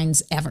subject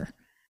lines ever?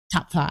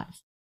 Top 5.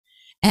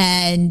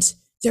 And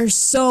there's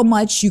so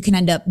much you can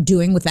end up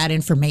doing with that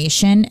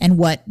information. And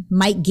what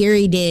Mike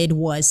Geary did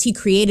was he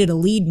created a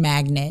lead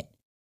magnet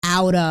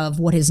out of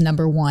what his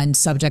number 1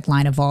 subject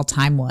line of all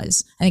time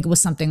was. I think it was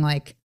something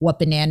like, what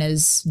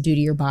bananas do to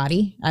your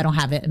body? I don't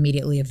have it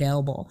immediately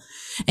available.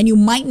 And you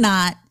might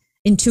not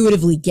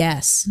intuitively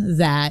guess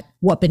that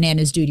what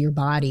bananas do to your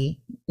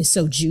body is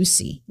so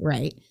juicy,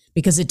 right?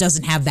 Because it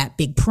doesn't have that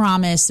big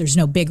promise. There's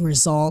no big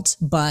result.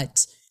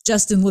 But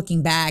just in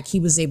looking back, he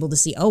was able to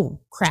see,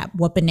 oh crap,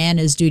 what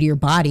bananas do to your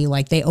body.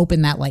 Like they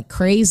open that like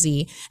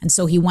crazy. And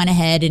so he went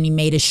ahead and he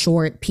made a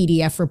short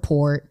PDF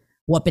report,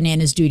 what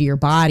bananas do to your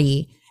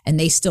body. And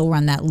they still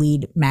run that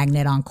lead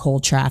magnet on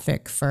cold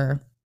traffic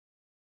for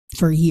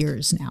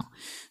years now.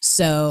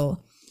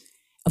 So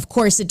of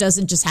course, it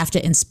doesn't just have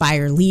to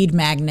inspire lead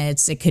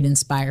magnets. It could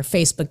inspire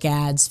Facebook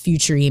ads,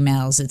 future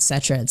emails, et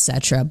cetera, et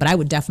cetera. But I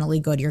would definitely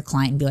go to your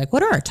client and be like,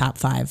 what are our top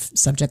 5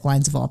 subject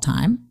lines of all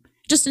time?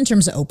 Just in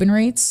terms of open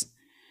rates.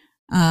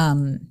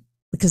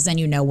 Because then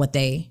you know what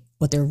they're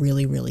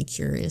really, really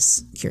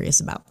curious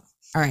about.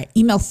 All right,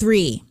 email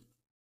 3.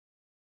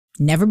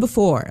 Never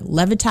before.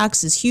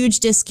 Levitox is huge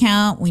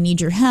discount. We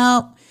need your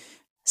help.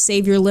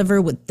 Save your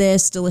liver with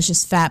this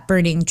delicious fat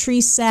burning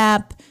tree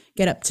sap.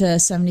 Get up to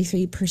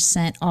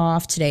 73%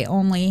 off today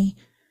only.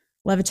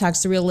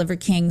 Levitox, the real liver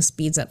king,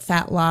 speeds up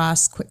fat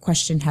loss. Quick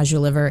question, how's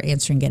your liver?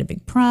 Answer and get a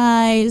big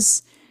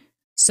prize.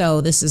 So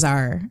this is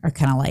our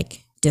kind of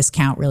like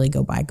discount, really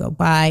go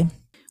buy.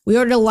 We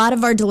ordered a lot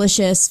of our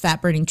delicious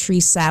fat-burning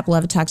tree sap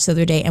Levitox the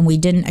other day, and we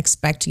didn't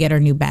expect to get our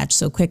new batch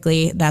so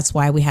quickly. That's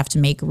why we have to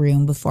make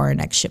room before our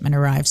next shipment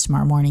arrives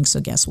tomorrow morning.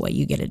 So guess what?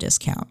 You get a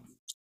discount.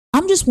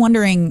 I'm just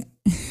wondering,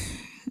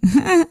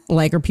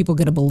 like, are people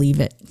going to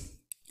believe it?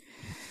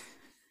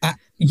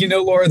 You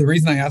know, Laura, the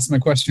reason I asked my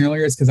question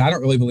earlier is because I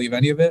don't really believe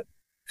any of it.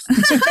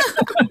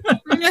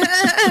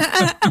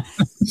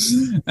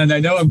 And I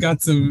know I've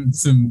got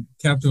some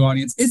captive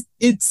audience.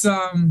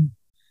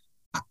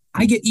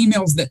 I get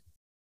emails that,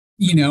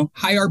 you know,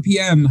 high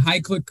RPM,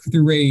 high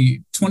click-through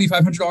rate,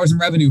 $2,500 in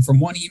revenue from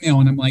one email.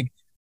 And I'm like,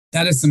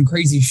 that is some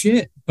crazy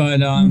shit.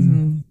 But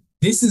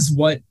this is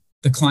what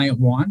the client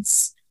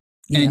wants.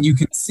 Yeah. And you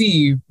can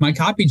see my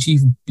copy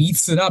chief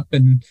beefs it up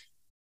and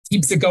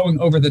keeps it going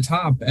over the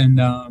top.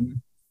 And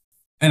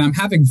I'm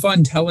having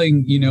fun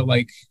telling, you know,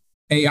 like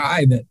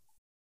AI that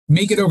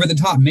make it over the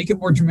top, make it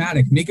more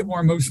dramatic, make it more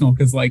emotional.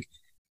 Cause like,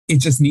 it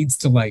just needs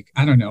to like,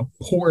 I don't know,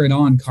 pour it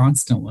on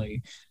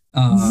constantly.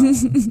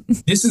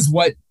 This is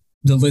what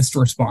the list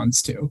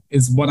responds to,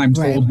 is what I'm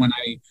told when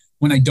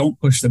I don't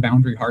push the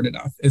boundary hard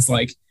enough. It's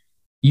like,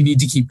 you need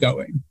to keep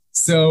going.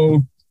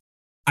 So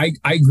I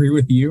agree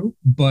with you,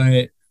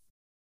 but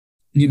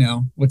you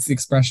know, what's the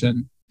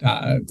expression?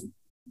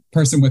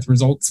 Person with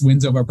results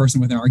wins over a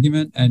person with an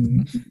argument.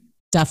 And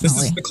definitely,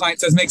 this is what the client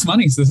says makes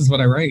money. So this is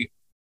what I write.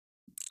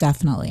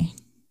 Definitely.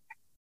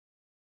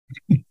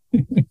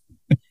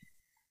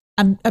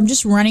 I'm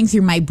just running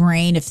through my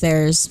brain if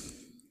there's,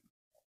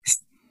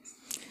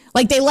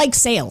 like, they like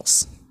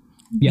sales,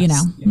 yes, you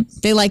know, yes.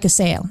 They like a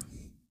sale.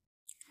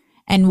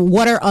 And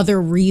what are other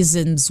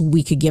reasons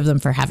we could give them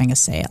for having a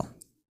sale?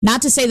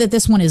 Not to say that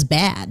this one is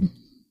bad,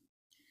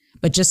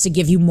 but just to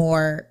give you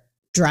more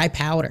dry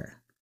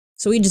powder.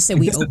 So we just say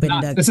we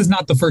opened this is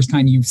not the first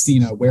time you've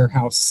seen a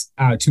warehouse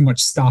too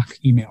much stock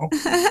email.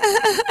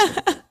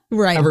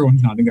 Right.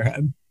 Everyone's nodding their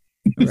head.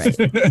 Right.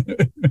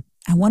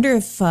 I wonder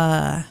if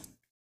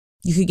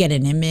you could get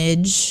an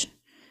image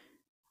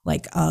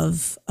like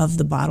of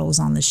the bottles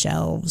on the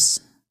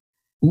shelves.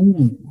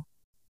 Ooh.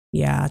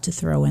 Yeah, to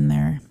throw in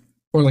there.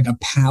 Or like a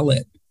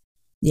palette.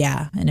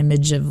 Yeah, an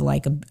image of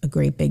like a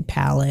great big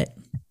palette.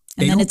 And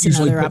They then don't it's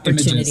usually another put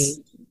images. opportunity.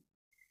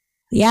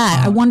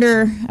 Yeah, I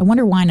wonder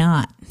why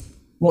not.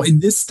 Well, in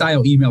this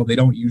style email, they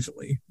don't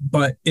usually,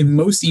 but in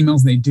most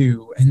emails they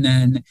do. And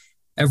then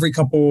every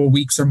couple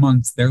weeks or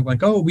months, they're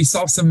like, oh, we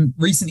saw some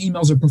recent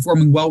emails are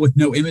performing well with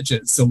no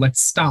images, so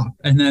let's stop.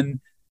 And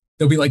then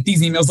they'll be like,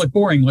 these emails look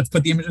boring. Let's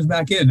put the images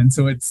back in. And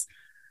so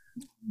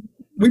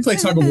we play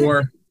tug of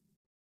war.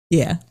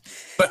 Yeah.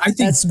 But I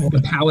think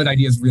the palette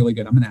idea is really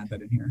good. I'm going to add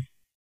that in here.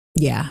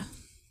 Yeah.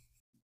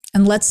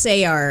 And let's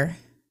say our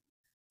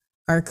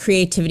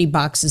creativity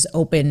box is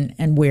open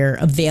and we're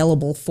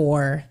available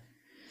for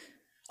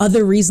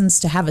other reasons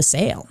to have a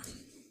sale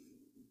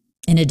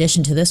in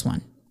addition to this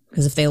one.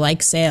 Because if they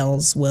like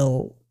sales,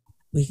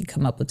 we could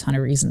come up with a ton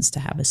of reasons to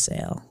have a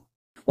sale.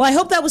 Well, I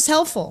hope that was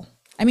helpful.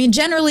 I mean,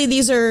 generally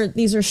these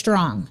are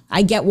strong.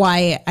 I get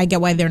why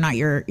they're not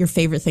your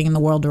favorite thing in the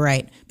world to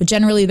write, but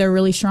generally they're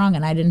really strong,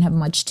 and I didn't have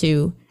much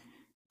to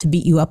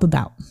beat you up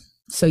about.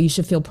 So you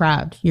should feel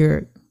proud.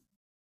 You're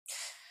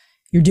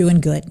doing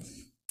good.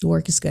 The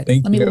work is good.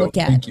 Let me look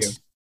at it. Thank you.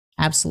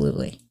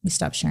 Absolutely. Let me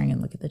stop sharing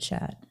and look at the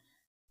chat.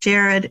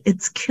 Jared,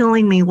 it's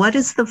killing me. What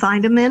is the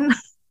vitamin?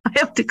 I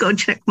have to go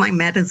check my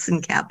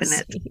medicine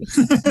cabinet.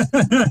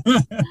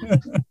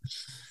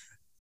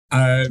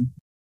 I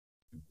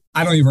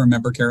don't even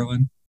remember,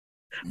 Carolyn.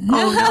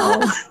 Oh,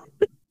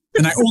 no.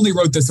 And I only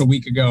wrote this a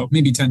week ago,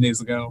 maybe 10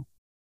 days ago.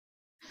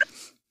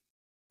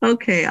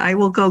 Okay, I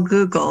will go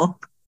Google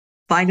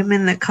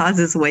vitamin that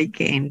causes weight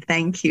gain.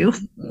 Thank you.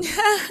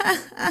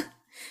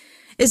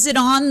 Does it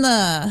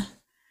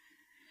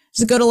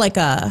go to like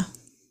a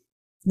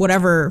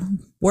whatever,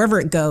 wherever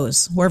it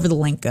goes, wherever the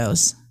link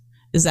goes?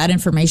 Is that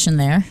information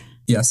there?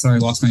 Yeah, sorry, I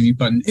lost my mute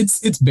button.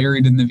 It's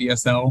buried in the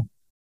VSL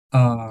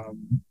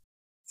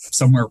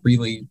somewhere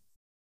really,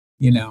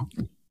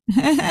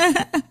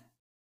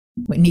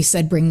 Whitney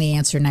said, bring the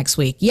answer next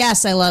week.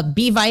 Yes, I love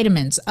B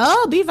vitamins.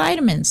 Oh, B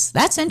vitamins.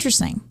 That's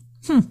interesting.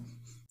 And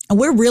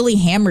we're really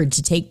hammered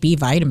to take B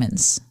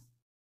vitamins.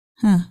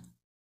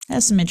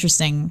 That's some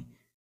interesting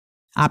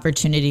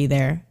opportunity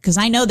there. Because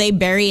I know they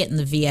bury it in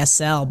the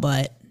VSL,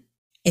 but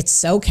it's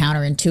so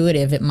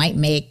counterintuitive. It might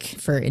make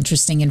for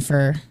interesting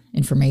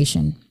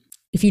information.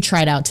 If you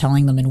tried out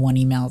telling them in one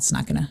email, it's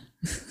not gonna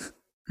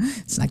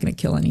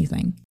kill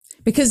anything.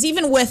 Because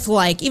even with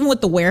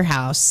the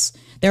warehouse,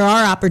 there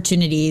are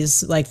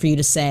opportunities like for you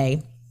to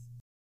say,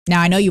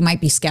 now I know you might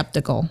be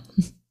skeptical,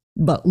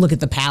 but look at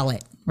the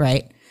palette,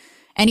 right?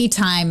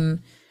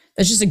 Anytime,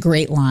 that's just a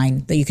great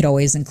line that you could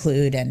always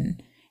include.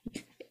 And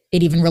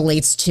it even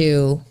relates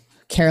to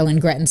Carolyn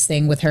Gretton's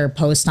thing with her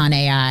post on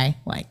AI.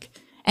 Like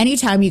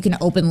anytime you can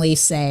openly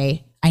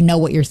say, I know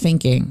what you're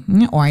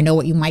thinking, or I know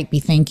what you might be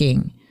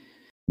thinking.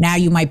 Now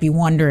you might be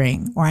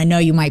wondering, or I know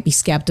you might be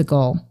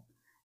skeptical.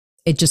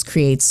 It just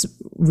creates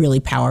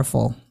really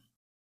powerful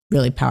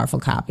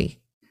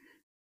copy.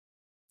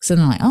 So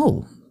they're like,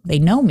 oh, they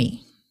know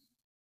me.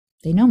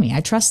 They know me. I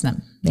trust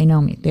them. They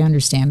know me. They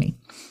understand me.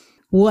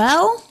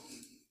 Well,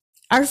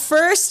 our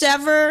first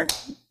ever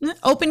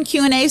open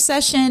Q&A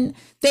session.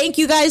 Thank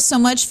you guys so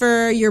much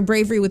for your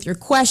bravery with your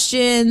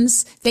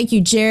questions. Thank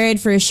you, Jared,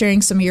 for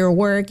sharing some of your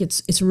work.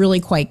 It's really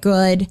quite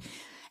good.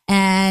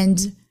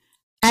 And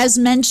as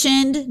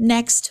mentioned,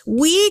 next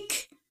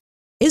week,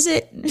 is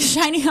it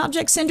shiny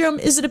object syndrome?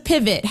 Is it a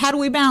pivot? How do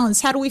we balance?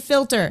 How do we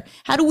filter?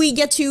 How do we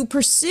get to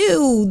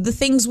pursue the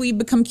things we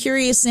become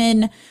curious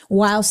in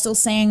while still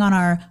staying on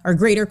our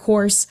greater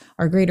course,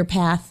 our greater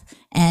path,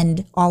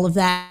 and all of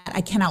that? I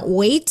cannot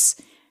wait.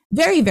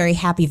 Very, very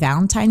happy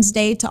Valentine's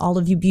Day to all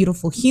of you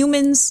beautiful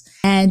humans.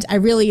 And I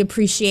really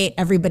appreciate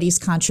everybody's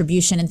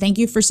contribution. And thank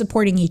you for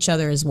supporting each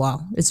other as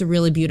well. It's a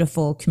really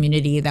beautiful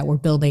community that we're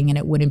building, and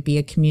it wouldn't be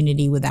a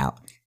community without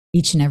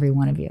each and every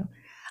one of you.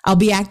 I'll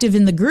be active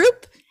in the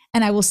group,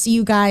 and I will see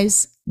you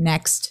guys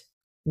next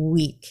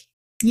week.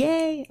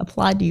 Yay.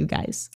 Applaud to you guys.